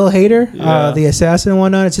 From Bill Hader, Yeah. the assassin and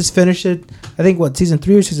whatnot. It's just finished it. I think season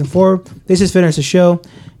 3 or season 4. They just finished the show.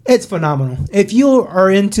 It's phenomenal. If you are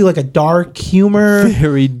into like a dark humor,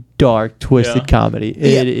 Very dark, twisted Yeah. comedy.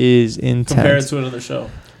 It is intense. Compare it to another show.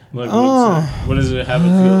 Like, Oh. what does it have it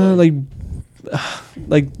feel like?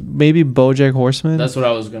 like maybe BoJack Horseman. That's what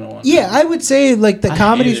I was gonna want. yeah, I would say like the I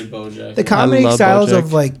comedy, hated BoJack. the comedy love styles BoJack.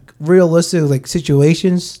 of like realistic like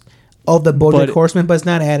situations of the BoJack But- Horseman, but it's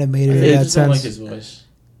not I animated in that just don't like sense. his voice.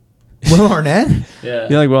 Will Arnett? Yeah.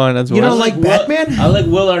 You like well, and that's You what don't like Batman? I like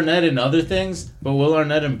Will Arnett and other things, but Will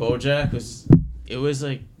Arnett and BoJack was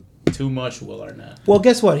like too much Will Arnett. Well,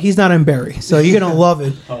 guess what? He's not in Barry, so you're gonna love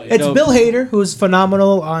it. Oh, yeah. It's No. Bill Hader, who's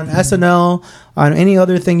phenomenal on SNL, on any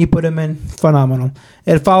other thing you put him in, phenomenal.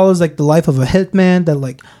 It follows like the life of a hitman that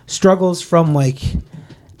like struggles from like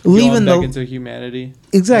leaving back the into humanity,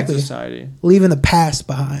 exactly and society. leaving the past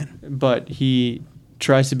behind. But he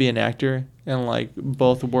tries to be an actor, and like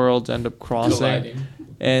both worlds end up crossing. Colliding.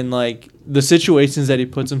 And like the situations that he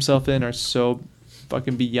puts himself in are so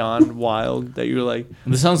fucking beyond wild that you're like,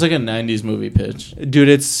 This sounds like a '90s movie pitch. dude,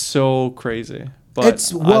 it's so crazy. But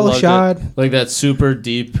It's I well loved it. shot. Like that super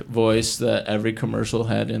deep voice that every commercial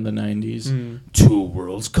had in the '90s. Mm. Two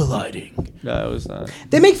worlds colliding. That was not.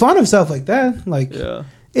 They make fun of stuff like that. Like Yeah.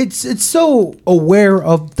 it's so aware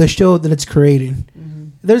of the show that it's creating.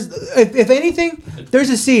 There's if anything, there's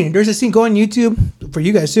a scene. There's a scene. Go on YouTube for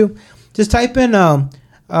you guys too. Just type in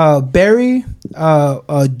Barry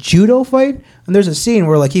judo fight, and there's a scene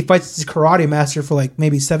where like he fights this karate master for like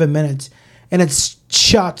maybe 7 minutes, and it's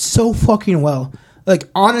shot so fucking well. Like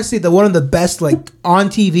honestly, one of the best like on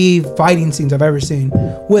TV fighting scenes I've ever seen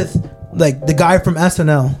with like the guy from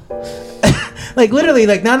SNL. Like literally,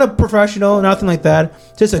 like not a professional, nothing like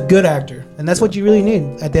that. Just a good actor, and that's what you really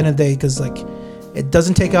need at the end of the day, because like it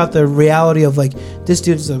doesn't take out the reality of like this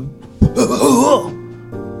dude's a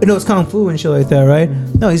knows kung fu and shit like that, right?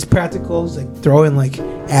 No, he's practical. He's like throwing like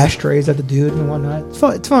ashtrays at the dude and whatnot. It's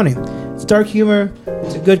fun. It's funny. It's dark humor.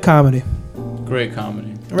 It's a good comedy. Great comedy.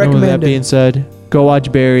 I And with recommend that being it. said, go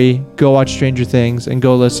watch Barry, go watch Stranger Things, and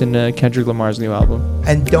go listen to Kendrick Lamar's new album.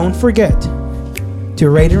 And don't forget to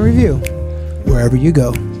rate and review wherever you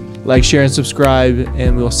go. Like, share, and subscribe,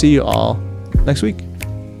 and we'll see you all next week.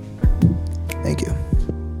 Thank you.